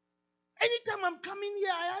 Anytime I'm coming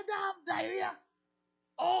here, I either have diarrhea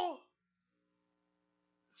or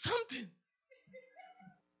something.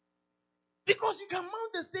 Because you can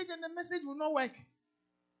mount the stage and the message will not work.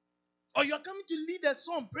 Or you're coming to lead a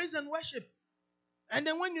song, praise and worship. And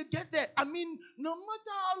then when you get there, no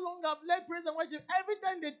matter how long I've led praise and worship, every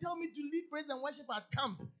time they tell me to lead praise and worship at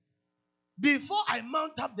camp, before I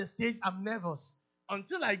mount up the stage, I'm nervous.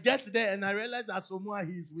 Until I get there and I realize that Samoa,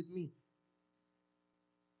 he is with me.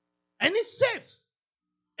 And it's safe.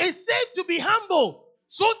 It's safe to be humble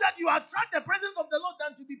so that you attract the presence of the Lord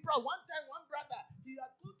than to be proud. One time, one brother, he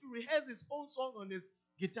had gone to rehearse his own song on his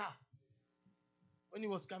guitar. When he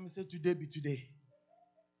was coming, he said, today be today.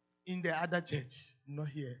 In the other church, not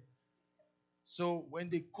here. So when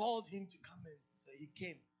they called him to come in, so he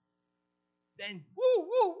came. Then,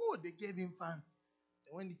 they gave him fans.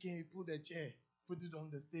 And when he came, he pulled a chair, put it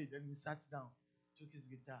on the stage, and he sat down, took his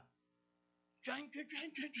guitar.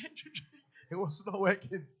 It was not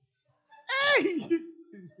working. Hey!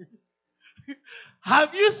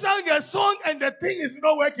 Have you sung a song and the thing is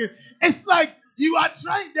not working? It's like you are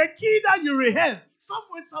trying the key that you rehearse.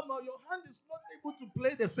 Somehow, your hand is not able to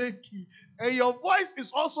play the same key. And your voice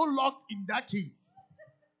is also locked in that key.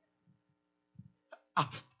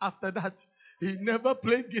 After that, he never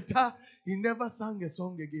played guitar. He never sang a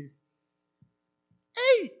song again.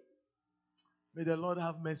 Hey! May the Lord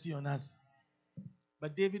have mercy on us.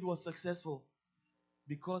 But David was successful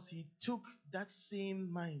because he took that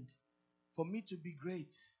same mind. For me to be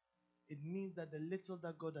great, it means that the little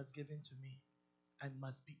that God has given to me, I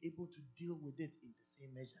must be able to deal with it in the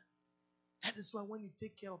same measure. That is why when you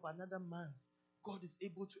take care of another man's, God is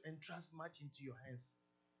able to entrust much into your hands.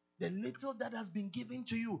 The little that has been given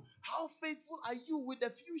to you, how faithful are you with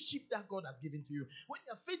the few sheep that God has given to you? When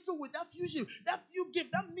you are faithful with that few sheep, that few gift,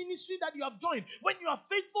 that ministry that you have joined, when you are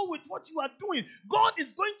faithful with what you are doing, God is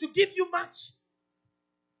going to give you much.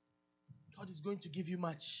 God is going to give you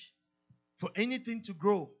much. For anything to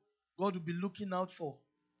grow, God will be looking out for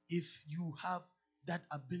if you have that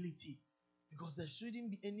ability. Because there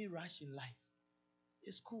shouldn't be any rush in life.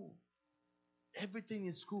 It's cool. Everything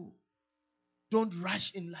is cool. Don't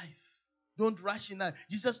rush in life. Don't rush in life.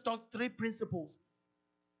 Jesus taught 3 principles.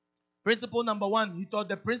 Principle number 1, he taught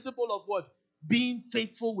the principle of what? Being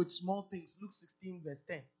faithful with small things. Luke 16 verse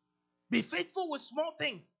 10. Be faithful with small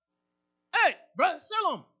things. Hey, brother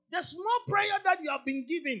Salom, the small prayer that you have been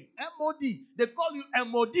given, MOD, they call you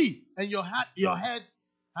MOD, and your head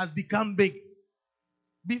has become big.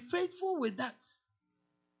 Be faithful with that.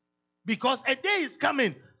 Because a day is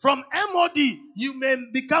coming, from MOD, you may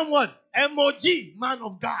become what? MOG, man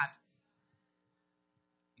of God.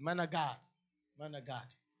 Man of God. Man of God.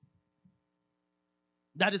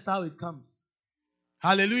 That is how it comes.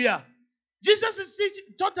 Hallelujah. Jesus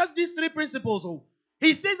taught us these 3 principles. Oh.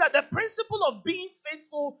 He says that the principle of being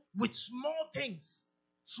faithful with small things.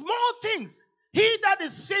 Small things. He that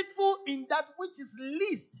is faithful in that which is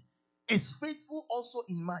least is faithful also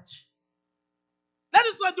in much. That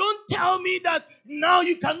is why don't tell me that now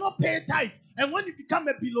you cannot pay tithe. And when you become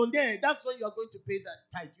a billionaire, that's when you are going to pay that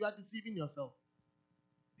tithe. You are deceiving yourself.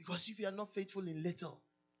 Because if you are not faithful in little,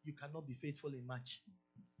 you cannot be faithful in much.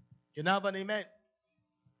 Can I have an amen?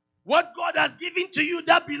 What God has given to you,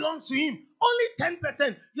 that belongs to Him. Only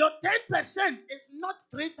 10%. Your 10% is not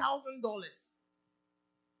 $3,000.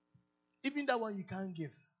 Even that one you can't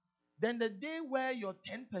give. Then the day where your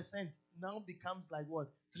 10% now becomes like what?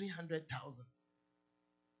 300,000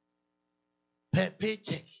 per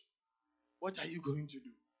paycheck. What are you going to do?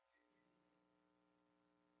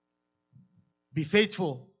 Be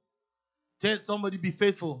faithful. Tell somebody, be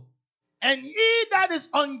faithful. And he that is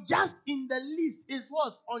unjust in the least is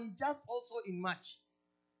what? Unjust also in much.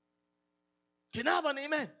 Can I have an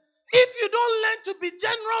amen? If you don't learn to be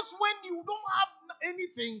generous when you don't have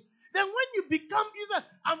anything, then when you become, you say,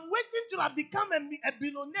 I'm waiting till I become a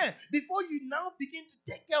billionaire before you now begin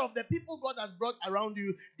to take care of the people God has brought around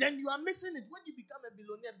you, then you are missing it when you become a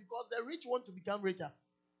billionaire because the rich want to become richer.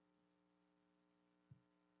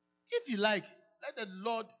 If you like, let the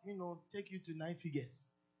Lord, take you to 9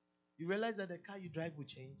 figures. You realize that the car you drive will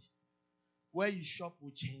change. Where you shop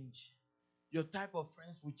will change. Your type of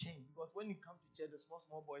friends will change. Because when you come to church, the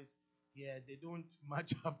small boys, they don't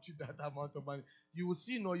match up to that amount of money. You will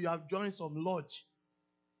see, you have joined some lodge.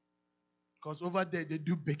 Because over there, they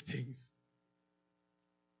do big things.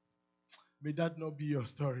 May that not be your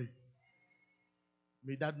story.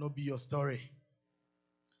 May that not be your story.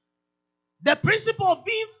 The principle of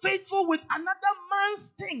being faithful with another man's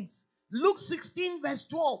things. Luke 16 verse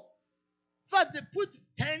 12. In fact, they put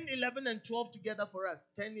 10, 11, and 12 together for us.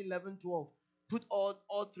 10, 11, 12. Put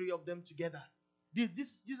all 3 of them together.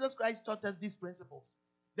 Jesus Christ taught us these principles.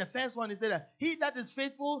 The first one, he said that he that is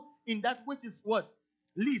faithful in that which is what?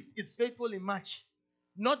 Least is faithful in much.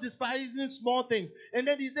 Not despising small things. And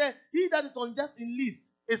then he said, he that is unjust in least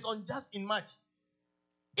is unjust in much.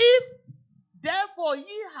 If therefore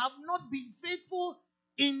ye have not been faithful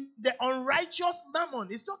in the unrighteous mammon,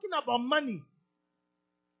 he's talking about money.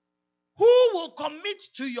 Who will commit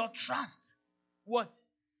to your trust what?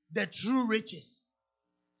 The true riches.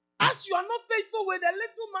 As you are not faithful with the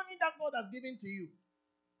little money that God has given to you,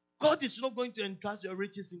 God is not going to entrust your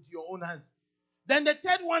riches into your own hands. Then the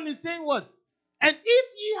third one is saying what? And if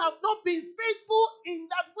ye have not been faithful in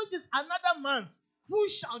that which is another man's, who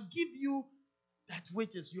shall give you that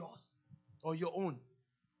which is yours or your own?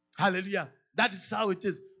 Hallelujah. That is how it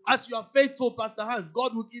is. As you are faithful, Pastor Hans,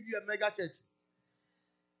 God will give you a mega church.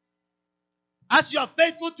 As you are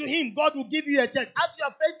faithful to Him, God will give you a church. As you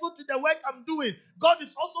are faithful to the work I'm doing, God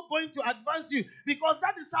is also going to advance you. Because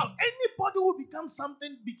that is how anybody who becomes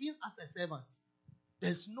something begins as a servant.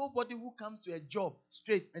 There's nobody who comes to a job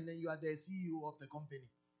straight and then you are the CEO of the company.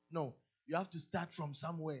 No. You have to start from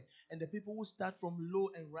somewhere. And the people who start from low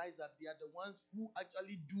and rise up, they are the ones who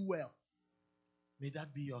actually do well. May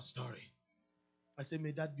that be your story. I say,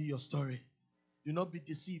 may that be your story. Do not be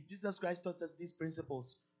deceived. Jesus Christ taught us these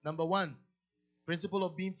principles. Number 1, principle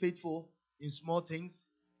of being faithful in small things.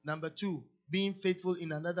 Number 2, being faithful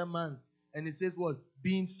in another man's. And it says what?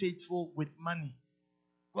 Being faithful with money.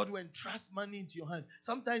 God will entrust money into your hands.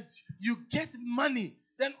 Sometimes you get money,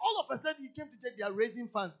 then all of a sudden you came to say they are raising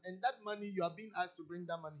funds, and that money, you are being asked to bring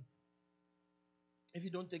that money. If you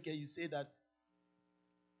don't take care, you say that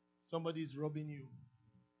somebody is robbing you,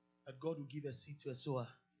 that God will give a seed to a sower.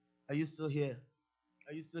 Are you still here?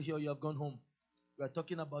 Are you still here or you have gone home? We are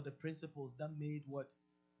talking about the principles that made what?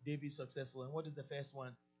 David successful. And what is the first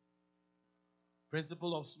one?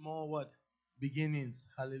 Principle of small what? Beginnings.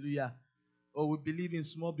 Hallelujah. Oh, we believe in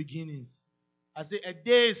small beginnings. I say a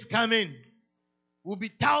day is coming. Will be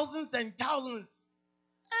thousands and thousands.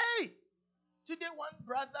 Hey! Today one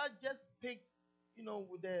brother just picked,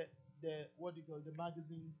 with the what do you call it, the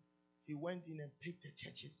magazine. He went in and picked the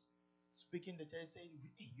churches. Speaking the church, saying,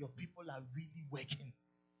 hey, your people are really working.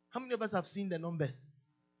 How many of us have seen the numbers?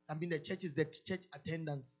 The churches, the church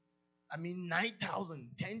attendance. 9,000,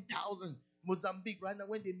 10,000. Mozambique, right now,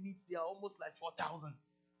 when they meet, they are almost like 4,000.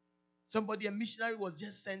 A missionary was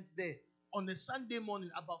just sent there. On a Sunday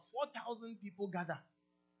morning, about 4,000 people gather.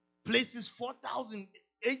 Places 4,000,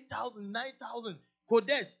 8,000, 9,000.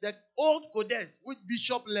 Kodesh, that old Kodesh, which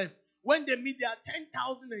Bishop left. When they meet, they are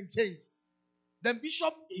 10,000 and change. The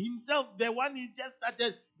Bishop himself, the one he just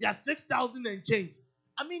started, they are 6,000 and change.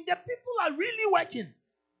 The people are really working.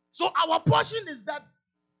 So our portion is that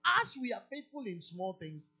as we are faithful in small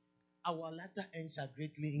things, our latter end shall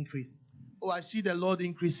greatly increase. Oh, I see the Lord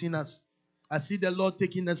increasing us. I see the Lord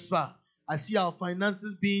taking us far. I see our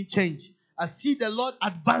finances being changed. I see the Lord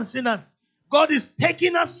advancing us. God is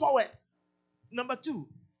taking us forward. Number 2,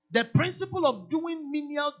 the principle of doing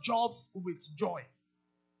menial jobs with joy.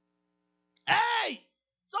 Hey!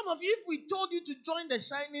 Some of you, if we told you to join the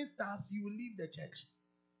Shining Stars, you will leave the church.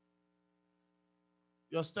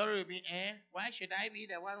 Your story will be, why should I be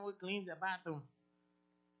the one who cleans the bathroom?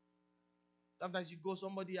 Sometimes you go,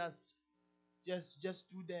 somebody has just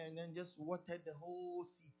stood there and then just watered the whole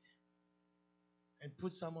seat and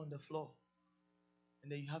put some on the floor.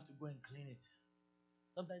 And then you have to go and clean it.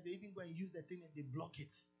 Sometimes they even go and use the thing and they block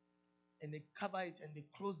it. And they cover it and they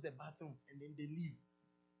close the bathroom and then they leave.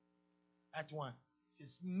 That one.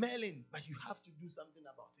 It's smelling, but you have to do something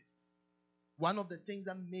about it. One of the things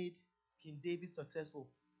that made King David successful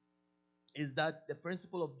is that the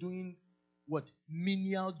principle of doing what?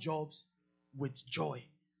 Menial jobs with joy.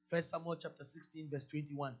 1 Samuel chapter 16 verse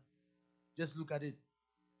 21. Just look at it.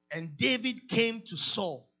 And David came to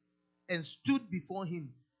Saul and stood before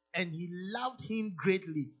him, and he loved him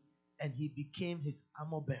greatly, and he became his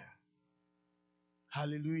armor bearer.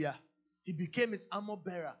 Hallelujah. He became his armor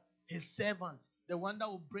bearer, his servant, the one that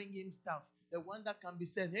will bring him stuff, the one that can be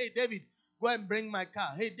sent. Hey, David, go and bring my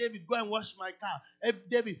car. Hey, David, go and wash my car. Hey,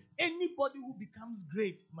 David, anybody who becomes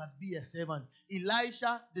great must be a servant.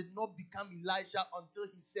 Elisha did not become Elisha until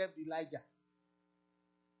he served Elijah.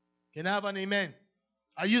 Can I have an amen?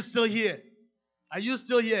 Are you still here? Are you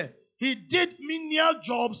still here? He did menial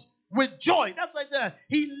jobs with joy. That's why I said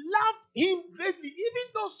he loved him greatly.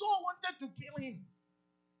 Even though Saul wanted to kill him,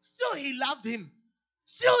 still he loved him.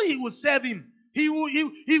 Still he would serve him. He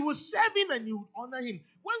would serve him and he would honor him.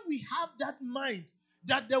 When we have that mind,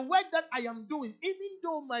 that the work that I am doing, even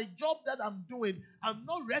though my job that I'm doing, I'm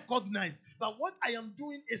not recognized, but what I am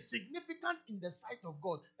doing is significant in the sight of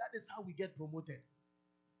God, that is how we get promoted.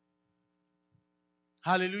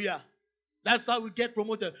 Hallelujah. That's how we get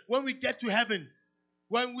promoted. When we get to heaven,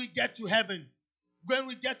 it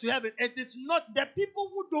is not the people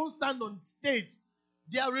who don't stand on stage.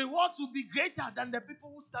 Their rewards will be greater than the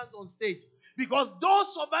people who stand on stage. Because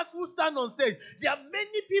those of us who stand on stage, there are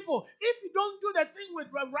many people. If you don't do the thing with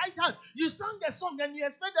the right hand, you sang a song and you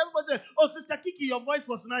expect everybody to say, oh, Sister Kiki, your voice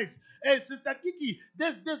was nice. Hey, Sister Kiki,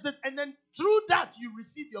 this. And then through that, you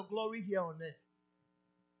receive your glory here on earth.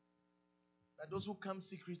 But those who come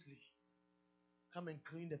secretly, come and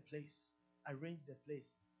clean the place, arrange the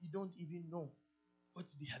place. You don't even know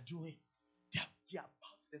what they are doing. They are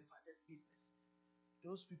about the Father's business.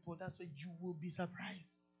 Those people, that's why you will be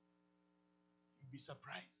surprised. You'll be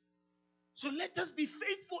surprised. So let us be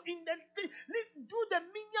faithful in the thing. Let's do the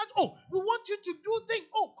menial. Oh, we want you to do things.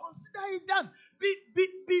 Oh, consider it done.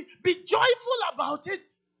 Be joyful about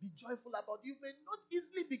it. Be joyful about it. You may not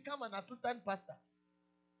easily become an assistant pastor.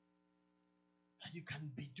 But you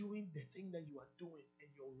can be doing the thing that you are doing,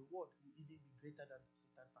 and your reward will even be greater than the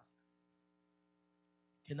assistant pastor.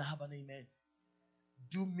 Can I have an amen?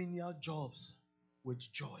 Do menial jobs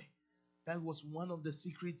with joy. That was one of the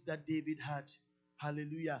secrets that David had.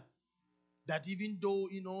 Hallelujah. That even though,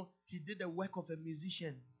 he did the work of a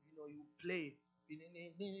musician, you play, be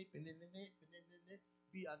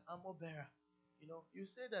an armor bearer. You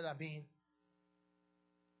say that,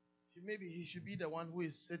 Maybe he should be the one who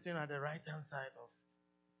is sitting at the right hand side of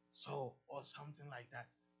Saul or something like that.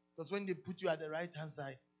 Because when they put you at the right hand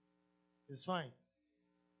side, it's fine.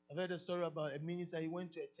 I've heard a story about a minister. He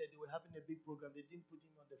went to a church. They were having a big program. They didn't put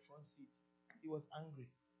him on the front seat. He was angry.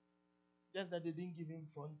 Just that they didn't give him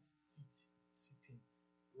front seating.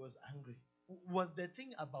 He was angry. Was the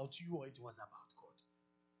thing about you or it was about God?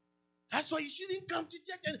 That's why you shouldn't come to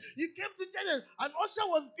church. And you came to church and an usher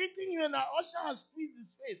was greeting you and an usher has squeezed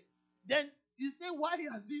his face. Then you say, why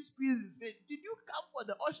has he squeezed his face? Did you come for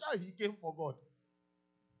the usher or he came for God?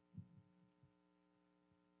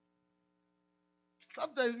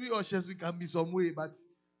 Sometimes we ushers, we can be some way, but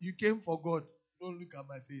you came for God. Don't look at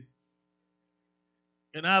my face.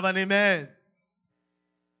 Can I have an amen?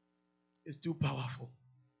 It's too powerful.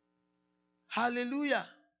 Hallelujah.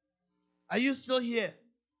 Are you still here?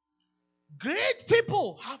 Great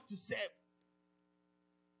people have to serve.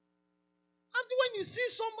 And when you see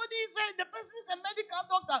somebody say the person is a medical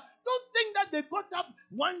doctor, don't think that they got up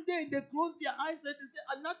one day, they closed their eyes and they say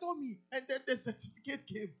anatomy, and then the certificate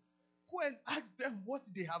came. Go and ask them what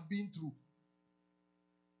they have been through.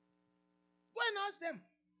 Go and ask them.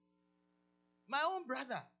 My own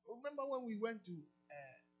brother, remember when we went to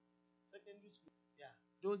secondary school? Yeah,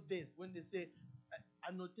 those days when they say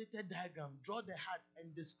annotated diagram, draw the heart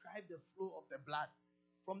and describe the flow of the blood.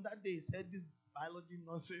 From that day, he said this biology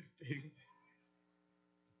nonsense thing.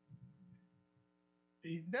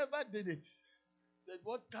 He never did it. He said,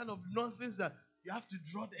 what kind of nonsense that you have to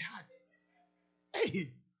draw the heart?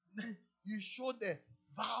 Hey, you show the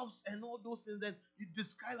valves and all those things, then you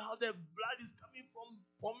describe how the blood is coming from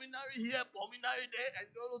pulmonary here, pulmonary there, and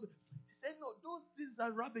all of that. He said, no, these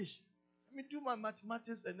are rubbish. Let me do my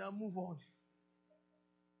mathematics and I'll move on.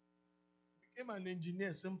 Became an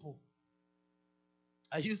engineer, simple.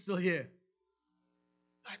 Are you still here?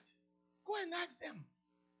 But go and ask them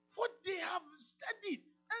what they have studied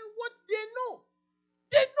and what they know.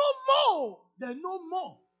 They know more. They know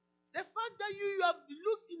more. The fact that you have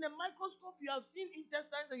looked in a microscope, you have seen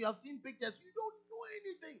intestines and you have seen pictures, you don't know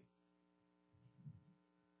anything.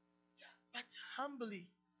 Yeah, but humbly,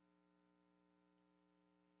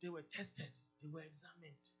 they were tested. They were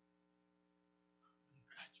examined. And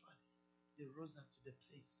gradually, they rose up to the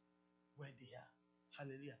place where they are.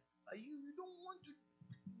 Hallelujah. But you don't want to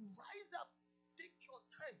rise up. Take your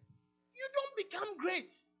time. You don't become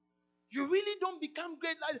great. You really don't become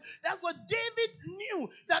great. That's what David knew.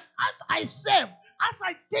 That as I serve, as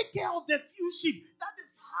I take care of the few sheep, that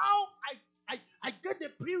is how I get the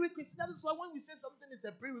prerequisite. That is why when we say something is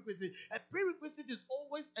a prerequisite is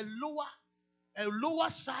always a lower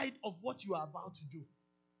side of what you are about to do.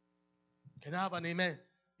 Can I have an amen?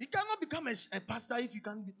 You cannot become a pastor if you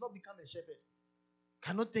cannot become a shepherd.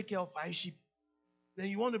 Cannot take care of 5 sheep. Then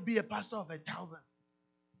you want to be a pastor of 1,000.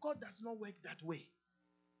 God does not work that way.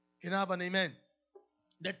 Can I have an amen?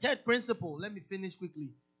 The third principle, let me finish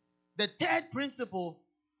quickly. The third principle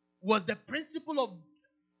was the principle of,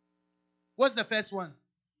 what's the first one?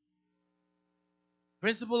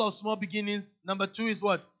 Principle of small beginnings. Number 2 is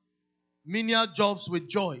what? Menial jobs with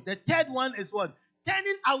joy. The third one is what?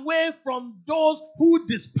 Turning away from those who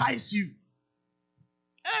despise you.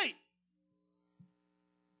 Hey!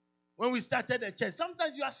 When we started the church,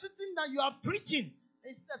 sometimes you are sitting down, you are preaching.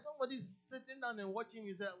 Instead, somebody is sitting down and watching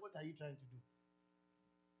you say, what are you trying to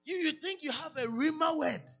do? You think you have a rhema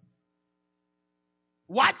word.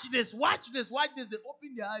 Watch this, watch this, watch this. They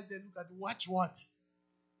open their eyes, they look at, watch what?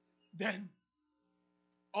 Then,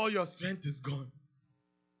 all your strength is gone.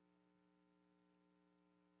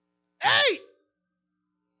 Hey!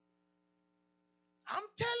 I'm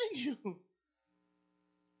telling you.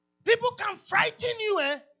 People can frighten you,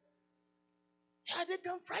 eh? Yeah, they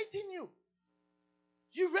can frighten you.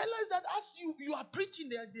 You realize that as you are preaching,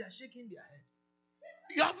 they are shaking their head.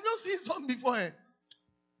 You have not seen some before. Eh?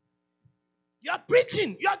 You are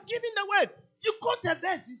preaching. You are giving the word. You quote a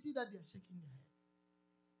verse. You see that they are shaking their head.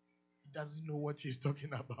 He doesn't know what he's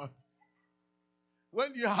talking about.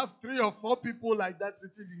 When you have 3 or 4 people like that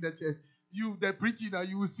sitting in the church, the preaching, and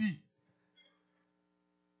you will see.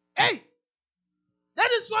 Hey! That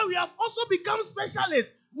is why we have also become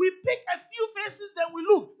specialists. We pick a few faces, then we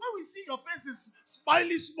look. When we see your face is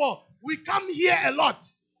smiling small, we come here a lot.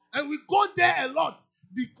 And we go there a lot.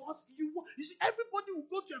 Because you see, everybody will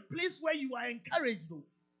go to a place where you are encouraged, though.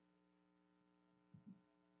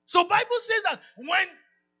 So Bible says that when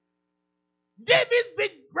David's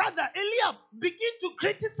big brother Eliab began to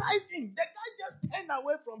criticize him, the guy just turned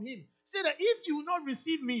away from him. Said that if you will not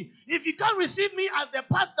receive me, if you can't receive me as the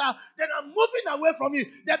pastor, then I'm moving away from you.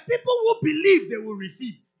 The people who believe they will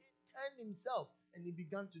receive. He turned himself and he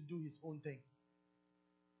began to do his own thing.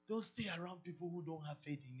 Don't stay around people who don't have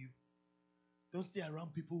faith in you. Don't stay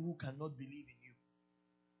around people who cannot believe in you.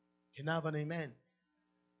 Can I have an amen?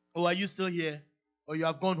 Or are you still here? Or you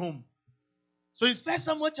have gone home? So it's 1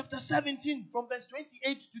 Samuel chapter 17 from verse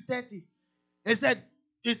 28 to 30. He said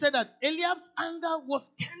that Eliab's anger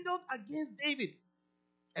was kindled against David.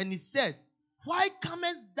 And he said, why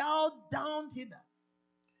comest thou down hither?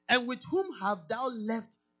 And with whom have thou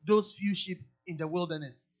left those few sheep in the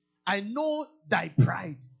wilderness? I know thy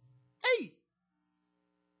pride. Hey!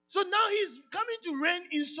 So now he's coming to rain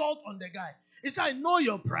insult on the guy. He said, I know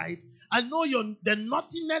your pride. I know the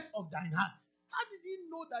naughtiness of thine heart. How did he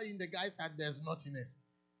know that in the guy's heart there's naughtiness?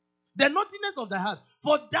 The naughtiness of the heart.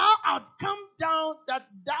 For thou art come down that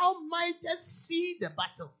thou mightest see the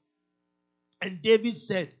battle. And David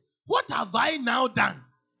said, what have I now done?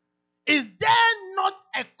 Is there not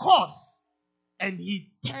a cause? And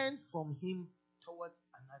he turned from him towards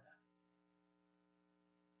another.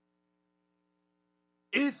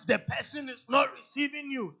 If the person is not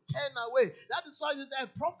receiving you, turn away. That is why you say a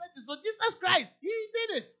prophet is not Jesus Christ. He did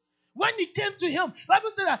it. When he came to him, the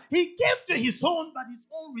Bible said that he came to his own, but his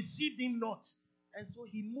own received him not. And so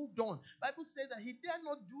he moved on. The Bible said that he dare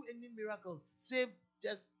not do any miracles, save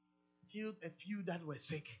just healed a few that were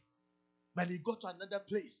sick. But he got to another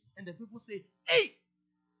place, and the people say, hey,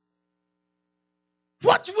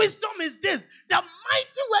 what wisdom is this? The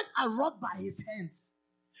mighty works are wrought by his hands.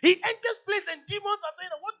 He enters place and demons are saying,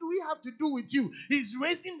 what do we have to do with you? He's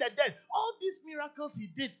raising the dead. All these miracles he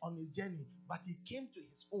did on his journey, but he came to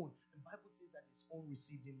his own. The Bible says that his own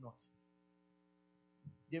received him not.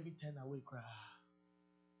 David turned away, cry.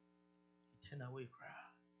 He turned away, cry.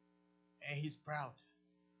 And he's proud.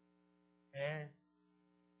 And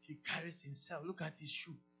he carries himself. Look at his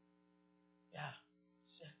shoe. Yeah.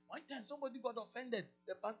 One time somebody got offended.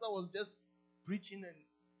 The pastor was just preaching and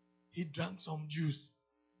he drank some juice.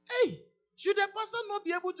 Hey, should the pastor not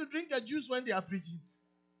be able to drink a juice when they are preaching?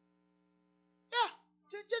 Yeah,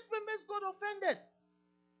 the church members got offended.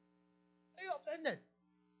 Are you offended?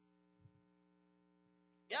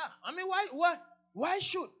 Yeah, I mean, why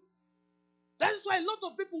should? That is why a lot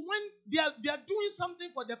of people, when they are doing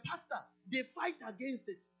something for the pastor, they fight against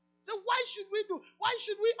it. So why should we do? Why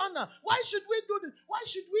should we honor? Why should we do this? Why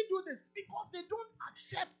should we do this? Because they don't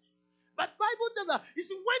accept. But Bible tells us, you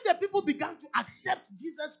see, when the people began to accept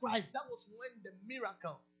Jesus Christ, that was when the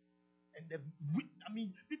miracles and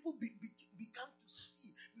people began to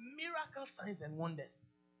see miracle signs and wonders.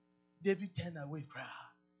 David turned away prayer.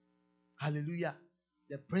 Hallelujah.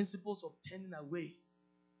 The principles of turning away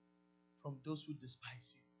from those who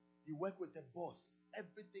despise you. You work with a boss.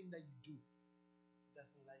 Everything that you do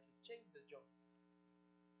doesn't like it. Change the job.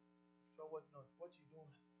 Forward not. What you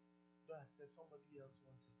don't accept, somebody else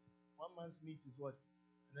wants it. One man's meat is what?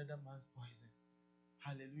 Another man's poison.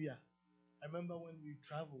 Hallelujah. I remember when we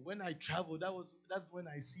travel. When I travel, that's when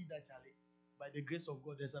I see that, Charlie. By the grace of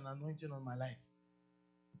God, there's an anointing on my life.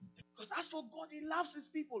 Because as for God, He loves His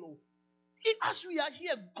people. Oh. As we are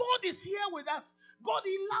here, God is here with us. God,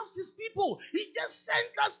 He loves His people. He just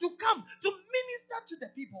sends us to come to minister to the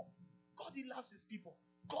people. God, He loves His people.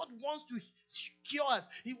 God wants to cure us.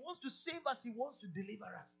 He wants to save us. He wants to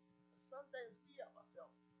deliver us. But sometimes we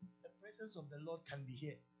ourselves, the presence of the Lord can be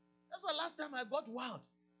here. That's why last time I got wild.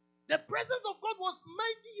 The presence of God was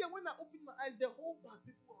mighty here. When I opened my eyes, the whole back,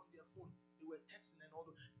 people were on their phone. They were texting and all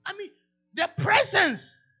that. I mean, the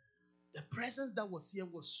presence that was here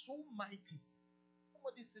was so mighty.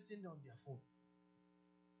 Somebody sitting there on their phone.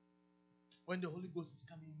 When the Holy Ghost is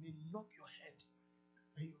coming, He may knock your head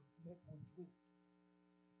and your neck will twist.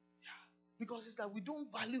 Yeah. Because it's like we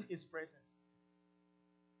don't value His presence.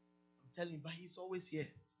 I'm telling you, but He's always here.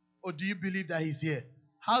 Or do you believe that He's here?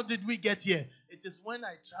 How did we get here? It is when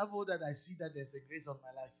I travel that I see that there's a grace on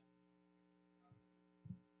my life.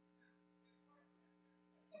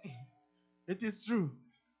 It is true.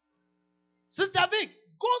 Sister Vic,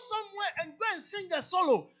 go somewhere and go and sing a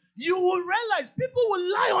solo. You will realize people will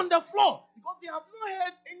lie on the floor because they have not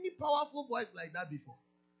heard any powerful voice like that before.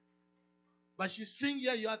 But she sing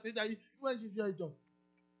here, you are saying that you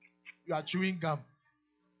are chewing gum.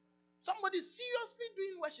 Somebody seriously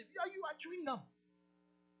doing worship. You are chewing gum.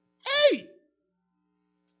 Hey!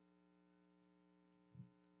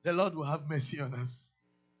 The Lord will have mercy on us.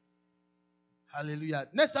 Hallelujah.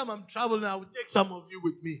 Next time I'm traveling, I will take some of you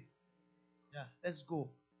with me. Yeah, let's go.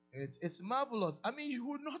 It's marvelous. I mean, you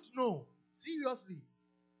would not know. Seriously.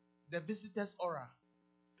 The visitor's aura.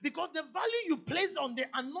 Because the value you place on the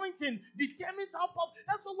anointing determines how powerful.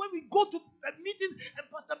 That's why when we go to meetings and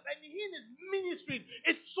Pastor Benny Hinn is ministering,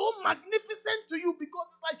 it's so magnificent to you because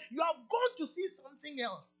it's like you have gone to see something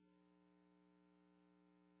else.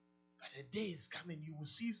 But a day is coming, you will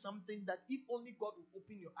see something that if only God will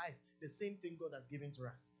open your eyes, the same thing God has given to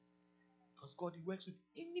us. Because God, He works with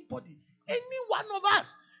anybody, any one of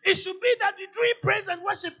us. It should be that during praise and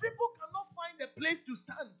worship, people cannot find a place to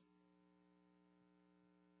stand.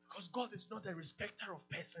 Because God is not a respecter of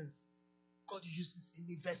persons. God uses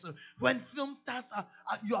any vessel. When film stars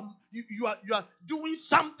you are doing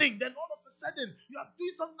something, then all of a sudden you are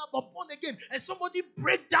doing something about born again, and somebody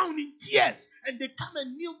break down in tears and they come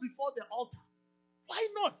and kneel before the altar. Why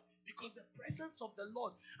not? Because the presence of the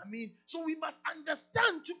Lord. So we must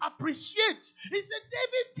understand to appreciate. He said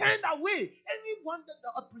David turned away. Anyone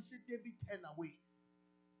that appreciates David turned away.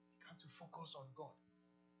 You got to focus on God.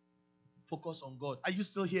 Focus on God. Are you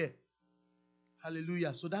still here?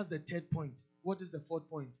 Hallelujah. So that's the third point. What is the fourth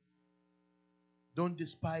point? Don't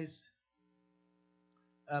despise.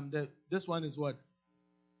 This one is what?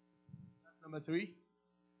 That's number 3.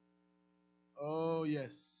 Oh,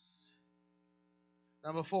 yes.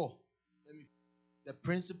 Number 4. The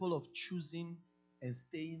principle of choosing and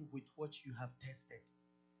staying with what you have tested.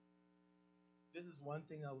 This is one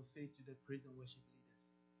thing I will say to the praise and worship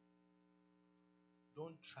leaders.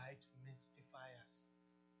 Don't try to mystify us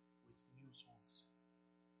with new songs.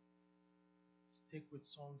 Stick with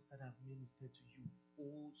songs that have ministered to you.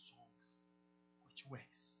 Old songs, which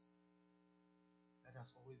works. That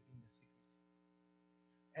has always been the secret.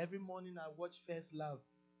 Every morning I watch First Love.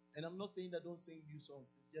 And I'm not saying that don't sing new songs.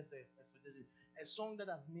 It's just a song that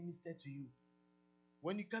has ministered to you.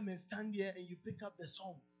 When you come and stand here and you pick up the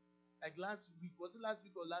song, like last week, was it last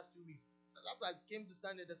week or last 2 weeks? So as I came to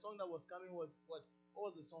stand here, the song that was coming was what?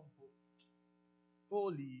 What was the song called?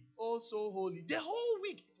 Holy, oh so holy. The whole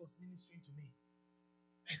week it was ministering to me.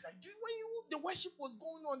 As I do, the worship was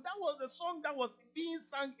going on, that was a song that was being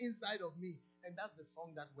sung inside of me, and that's the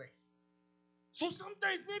song that works. So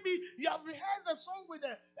sometimes maybe you have rehearsed a song with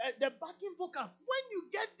the backing vocals. When you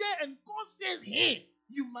get there and God says hey,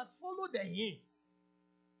 you must follow the hey,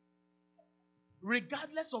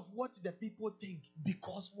 regardless of what the people think.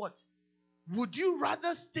 Because what? Would you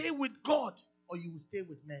rather stay with God or you will stay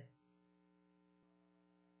with men?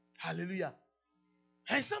 Hallelujah.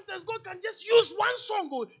 And sometimes God can just use one song,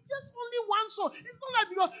 just only one song. It's not like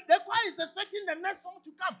because the choir is expecting the next song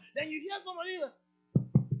to come. Then you hear somebody,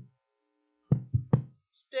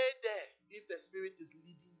 stay there. If the Spirit is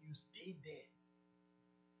leading you, stay there.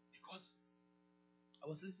 Because I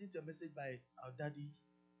was listening to a message by our daddy,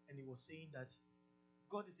 and he was saying that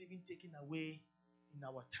God is even taking away in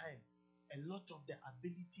our time a lot of the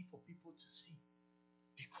ability for people to see.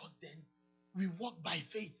 Because then we walk by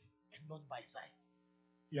faith and not by sight.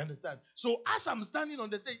 You understand? So as I'm standing on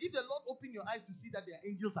the stage, if the Lord open your eyes to see that there are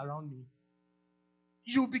angels around me,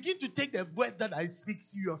 you begin to take the word that I speak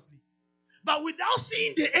seriously. But without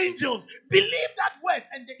seeing the angels, believe that word,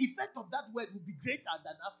 and the effect of that word will be greater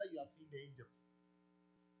than after you have seen the angels.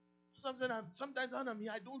 Sometimes when I'm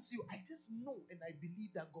here, I don't see you. I just know and I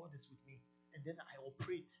believe that God is with me. And then I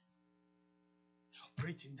operate.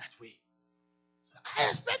 In that way. So I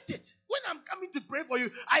expect it. When I'm coming to pray for you,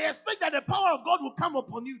 I expect that the power of God will come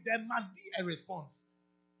upon you. There must be a response.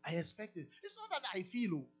 I expect it. It's not that I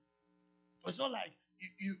feel. It's not like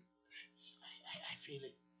I feel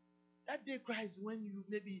it. That day cries when you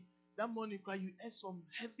maybe that morning cry, you ate some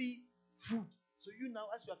heavy food. So you now,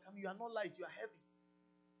 as you are coming, you are not light, you are heavy.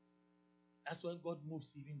 That's when God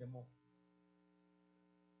moves even the more.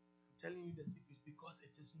 I'm telling you the secret because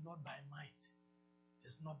it is not by might, it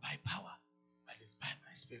is not by power, but it's by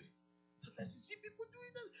my Spirit. Sometimes you see people doing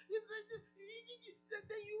that,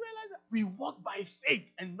 then you realize that we walk by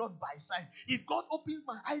faith and not by sight. If God opens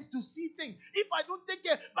my eyes to see things, if I don't take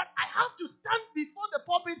care, but I have to stand before the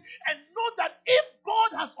pulpit and know that if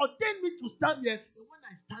God has ordained me to stand here, then when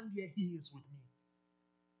I stand here, He is with me.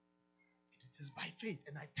 It is by faith,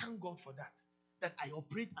 and I thank God for that I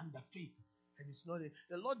operate under faith. And it's not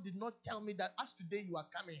the Lord did not tell me that as today you are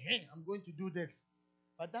coming, hey, I'm going to do this.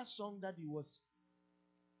 But that song that He was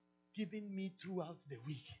giving me throughout the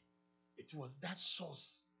week, it was that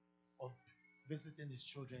source of visiting His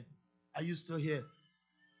children. Are you still here?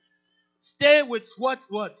 Stay with what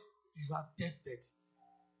you have tested.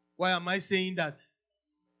 Why am I saying that?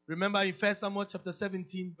 Remember in 1 Samuel chapter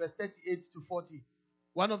 17, verse 38 to 40,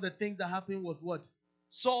 one of the things that happened was what?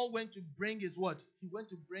 Saul went to bring his what? He went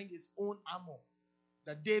to bring his own armor.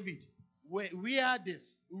 That David, wear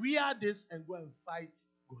this, and go and fight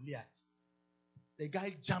Goliath. The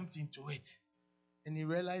guy jumped into it. And he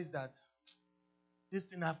realized that this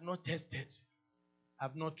thing I've not tested.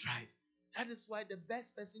 I've not tried. That is why the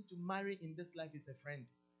best person to marry in this life is a friend.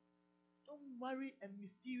 Don't marry a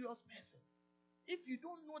mysterious person. If you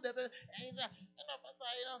don't know the person,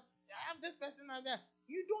 I have this person like that.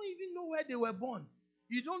 You don't even know where they were born.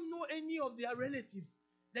 You don't know any of their relatives.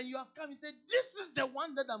 Then you have come and said, this is the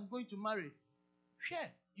one that I'm going to marry. Sure,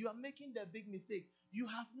 you are making the big mistake. You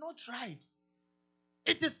have not tried.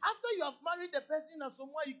 It is after you have married the person and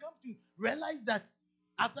somewhere you come to realize that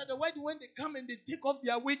after the wedding, when they come and they take off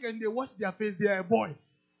their wig and they wash their face, they are a boy.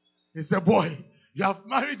 It's a boy. You have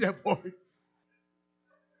married a boy.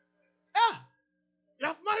 Yeah, you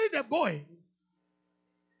have married a boy.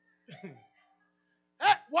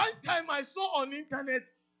 One time I saw on internet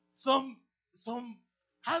some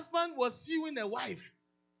husband was suing a wife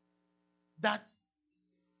that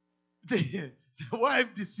the wife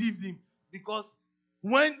deceived him because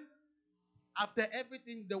when after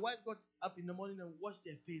everything the wife got up in the morning and washed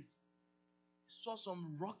her face, saw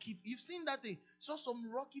some rocky, you've seen that thing, saw some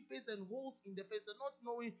rocky face and holes in the face and not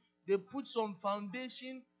knowing they put some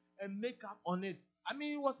foundation and makeup on it. I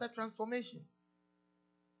mean, it was a transformation.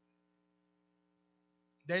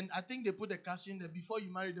 Then I think they put a caption there, before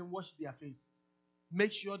you marry them, wash their face.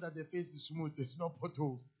 Make sure that the face is smooth, it's not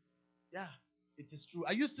potholes. Yeah, it is true.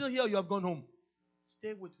 Are you still here or you have gone home?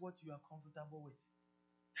 Stay with what you are comfortable with.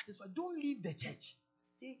 That is why don't leave the church.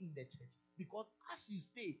 Stay in the church. Because as you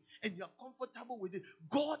stay and you are comfortable with it,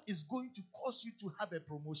 God is going to cause you to have a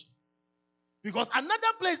promotion. Because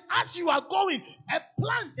another place, as you are going, a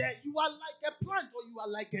plant, you are like a plant or you are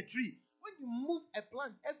like a tree. When you move a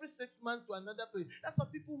plant every 6 months to another place, that's why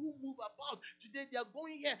people who move about. Today they are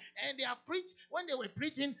going here and they have preached. When they were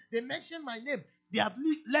preaching, they mentioned my name. They have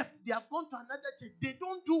left. They have gone to another church. They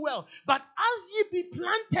don't do well. But as ye be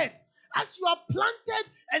planted, as you are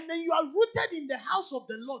planted and then you are rooted in the house of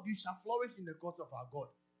the Lord, you shall flourish in the courts of our God.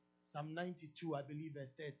 Psalm 92, I believe,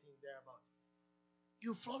 verse 13, thereabout.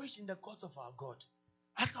 You flourish in the courts of our God.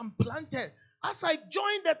 As I'm planted, as I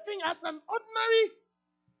join the thing as an ordinary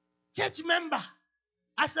church member,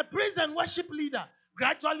 as a praise and worship leader,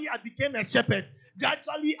 gradually I became a shepherd.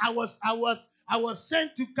 Gradually I was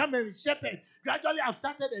sent to come and shepherd. Gradually I've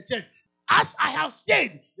started a church. As I have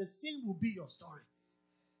stayed, the same will be your story.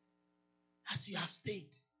 As you have stayed,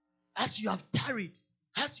 as you have tarried,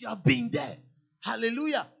 as you have been there.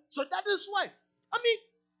 Hallelujah. So that is why, I mean,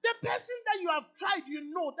 the person that you have tried,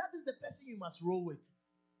 you know, that is the person you must roll with.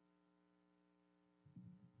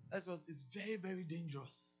 That's what is very, very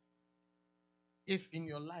dangerous. If in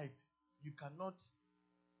your life you cannot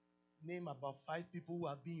name about 5 people who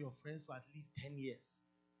have been your friends for at least 10 years,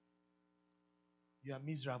 you are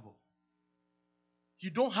miserable. You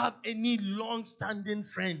don't have any long-standing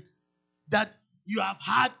friend that you have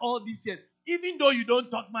had all these years. Even though you don't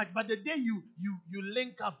talk much, but the day you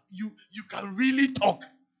link up, you can really talk.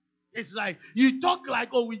 It's like you talk like,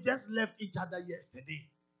 oh, we just left each other yesterday.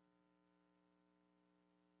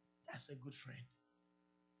 That's a good friend.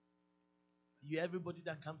 Everybody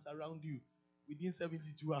that comes around you within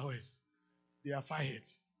 72 hours, they are fired.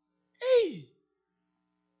 Hey!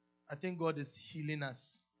 I think God is healing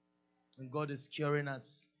us. And God is curing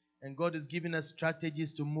us. And God is giving us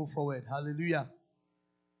strategies to move forward. Hallelujah.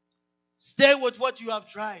 Stay with what you have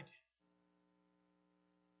tried.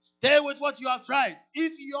 Stay with what you have tried.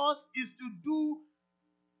 If yours is to do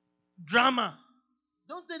drama,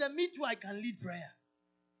 don't say that me too, I can lead prayer.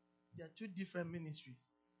 They are 2 different ministries.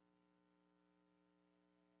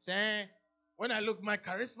 Say, when I look, my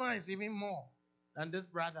charisma is even more than this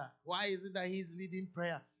brother. Why is it that he's leading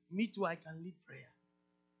prayer? Me too, I can lead prayer.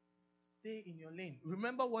 Stay in your lane.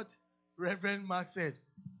 Remember what Reverend Mark said?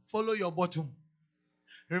 Follow your bottom.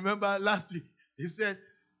 Remember last week, he said,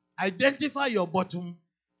 identify your bottom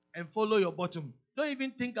and follow your bottom. Don't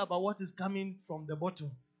even think about what is coming from the bottom.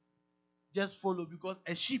 Just follow, because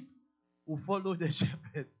a sheep will follow the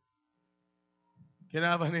shepherd. Can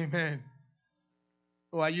I have an amen?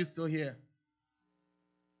 Oh, are you still here?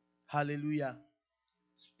 Hallelujah.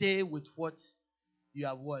 Stay with what you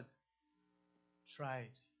have what?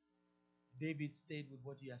 Tried. David stayed with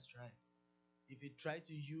what he has tried. If he tried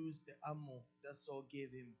to use the armor that Saul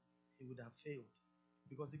gave him, he would have failed.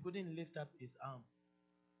 Because he couldn't lift up his arm.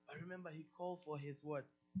 But remember, he called for his what?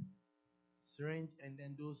 Syringe and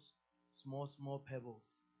then those small pebbles.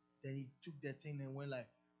 Then he took the thing and went like,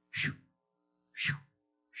 shoo, shoo,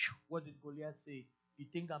 shoo. What did Goliath say? You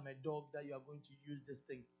think I'm a dog that you are going to use this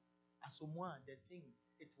thing? Asomwa, the thing,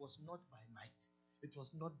 it was not by might. It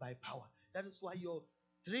was not by power. That is why your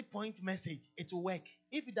 3-point message, it will work.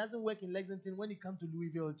 If it doesn't work in Lexington, when it comes to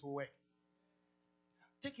Louisville, it will work.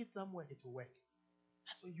 Take it somewhere, it will work.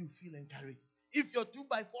 That's when you feel encouraged. If your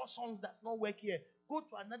 2x4 songs does not work here, go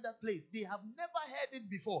to another place. They have never heard it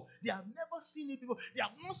before. They have never seen it before. They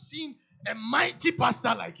have not seen a mighty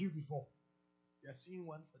pastor like you before. They are seeing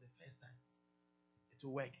one for the first time. It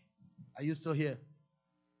will work. Are you still here?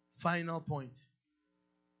 Final point.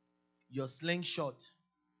 Your slingshot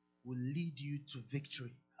will lead you to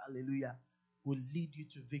victory. Hallelujah. Will lead you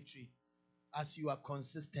to victory as you are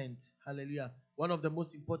consistent. Hallelujah. One of the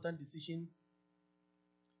most important decisions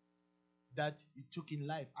that you took in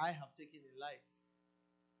life, I have taken in life,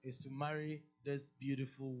 is to marry this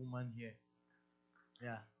beautiful woman here.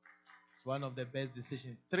 Yeah. It's one of the best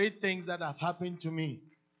decisions. 3 things that have happened to me.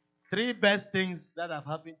 3 best things that have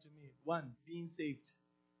happened to me. 1, being saved.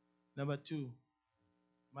 Number 2,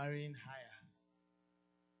 marrying higher.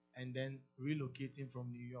 And then relocating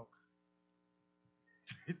from New York.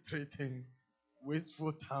 3 things.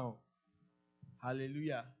 Wasteful town.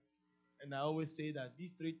 Hallelujah. And I always say that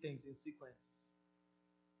these 3 things in sequence.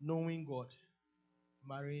 Knowing God,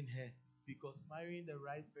 marrying her. Because marrying the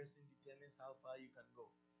right person determines how far you can go.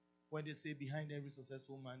 When they say behind every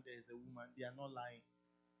successful man there is a woman, they are not lying.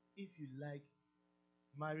 If you like,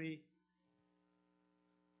 marry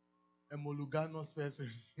a monogamous person.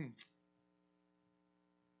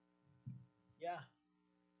 Yeah.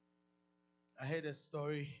 I heard a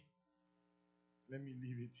story. Let me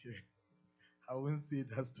leave it here. I won't say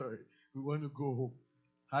that story. We want to go home.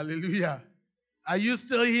 Hallelujah. Are you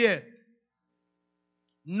still here?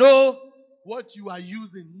 Know what you are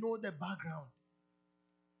using. Know the background.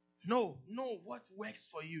 Know what works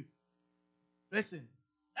for you. Listen.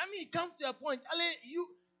 It comes to a point.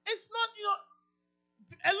 It's not,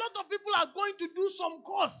 a lot of people are going to do some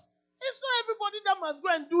course. It's not everybody that must go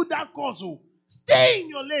and do that course. Oh. Stay in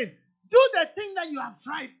your lane. Do the thing that you have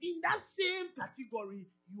tried. In that same category,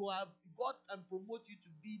 you have God can promote you to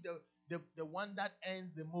be the one that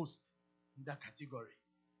earns the most in that category.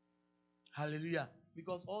 Hallelujah.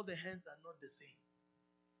 Because all the hands are not the same.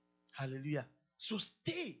 Hallelujah. So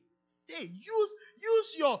stay.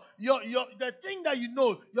 Use your the thing that you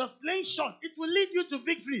know, your slingshot. It will lead you to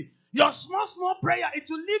victory. Your small prayer, it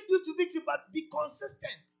will lead you to victory. But be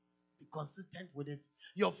consistent. Be consistent with it.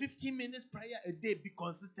 Your 15 minutes prayer a day, be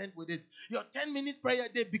consistent with it. Your 10 minutes prayer a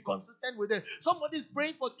day, be consistent with it. Somebody is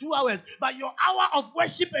praying for 2 hours, but your hour of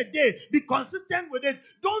worship a day, be consistent with it.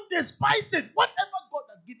 Don't despise it. Whatever God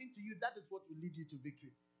has given to you, that is what will lead you to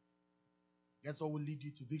victory. That's what will lead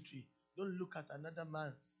you to victory. Don't look at another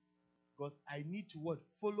man's. Because I need to what?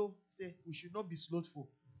 Follow. Say, we should not be slothful.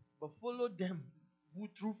 But follow them who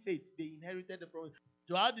through faith, they inherited the promise.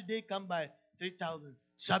 So how did they come by 3,000?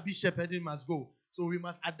 Shabby shepherding must go. So we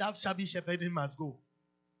must adapt shabby shepherding must go.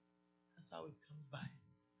 That's how it comes by.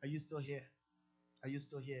 Are you still here? Are you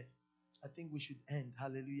still here? I think we should end.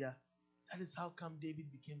 Hallelujah. That is how come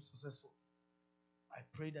David became successful. I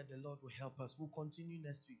pray that the Lord will help us. We'll continue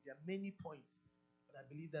next week. There are many points. But I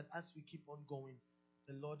believe that as we keep on going,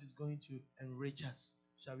 the Lord is going to enrich us.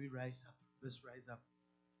 Shall we rise up? Let's rise up.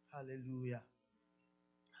 Hallelujah.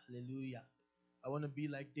 Hallelujah. I want to be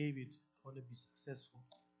like David. I want to be successful.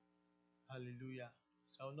 Hallelujah.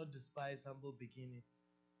 Shall not despise humble beginning.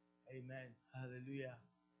 Amen. Hallelujah.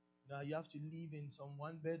 Now you have to live in some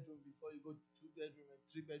 1 bedroom before you go to 2 bedroom and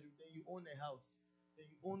 3 bedroom. Then you own a house. Then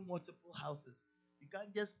you own multiple houses. You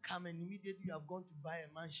can't just come and immediately you have gone to buy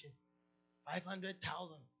a mansion.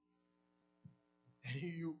 500,000.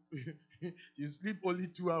 You sleep only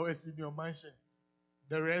 2 hours in your mansion.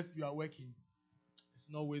 The rest you are working. It's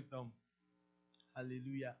no wisdom.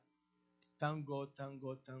 Hallelujah. Thank God, thank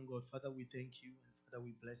God, thank God. Father, we thank you and Father,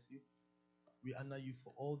 we bless you. We honor you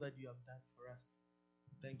for all that you have done for us.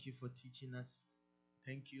 Thank you for teaching us.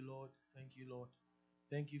 Thank you, Lord. Thank you, Lord.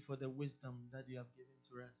 Thank you for the wisdom that you have given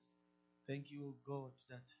to us. Thank you, God,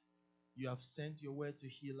 that you have sent your word to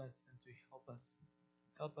heal us and to help us.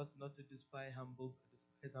 Help us not to despise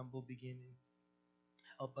humble beginning.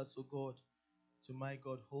 Help us, O God, to my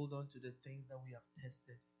God, hold on to the things that we have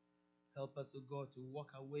tested. Help us, O God, to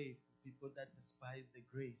walk away from people that despise the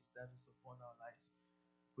grace that is upon our lives.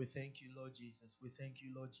 We thank you, Lord Jesus. We thank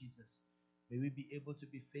you, Lord Jesus. May we be able to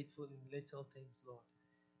be faithful in little things, Lord,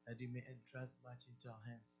 that you may entrust much into our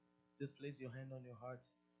hands. Just place your hand on your heart.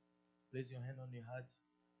 Place your hand on your heart.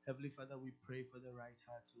 Heavenly Father, we pray for the right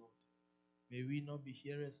heart, Lord. May we not be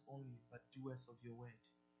hearers only, but doers of your word.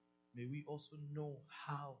 May we also know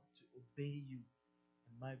how to obey you,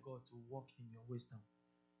 and my God, to walk in your wisdom.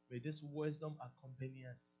 May this wisdom accompany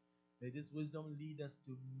us. May this wisdom lead us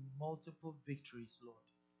to multiple victories, Lord,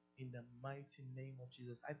 in the mighty name of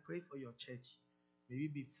Jesus. I pray for your church. May we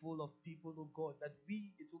be full of people, oh God, that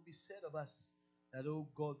it will be said of us that, oh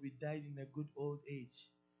God, we died in a good old age,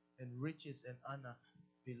 and riches and honor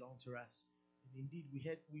belong to us. And indeed, we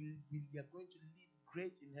are going to leave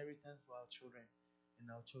great inheritance for our children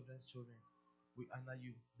and our children's children. We honor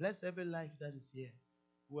you. Bless every life that is here.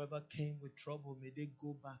 Whoever came with trouble, may they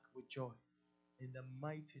go back with joy. In the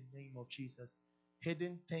mighty name of Jesus.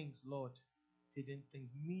 Hidden things, Lord. Hidden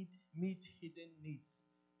things. Meet hidden needs.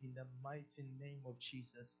 In the mighty name of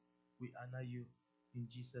Jesus. We honor you. In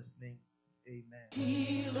Jesus' name. Amen.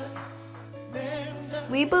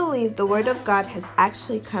 We believe the Word of God has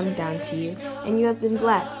actually come down to you, and you have been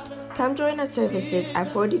blessed. Come join our services at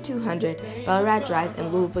 4200 Belrad Drive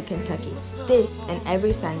in Louisville, Kentucky, this and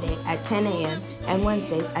every Sunday at 10 a.m. and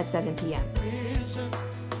Wednesdays at 7 p.m.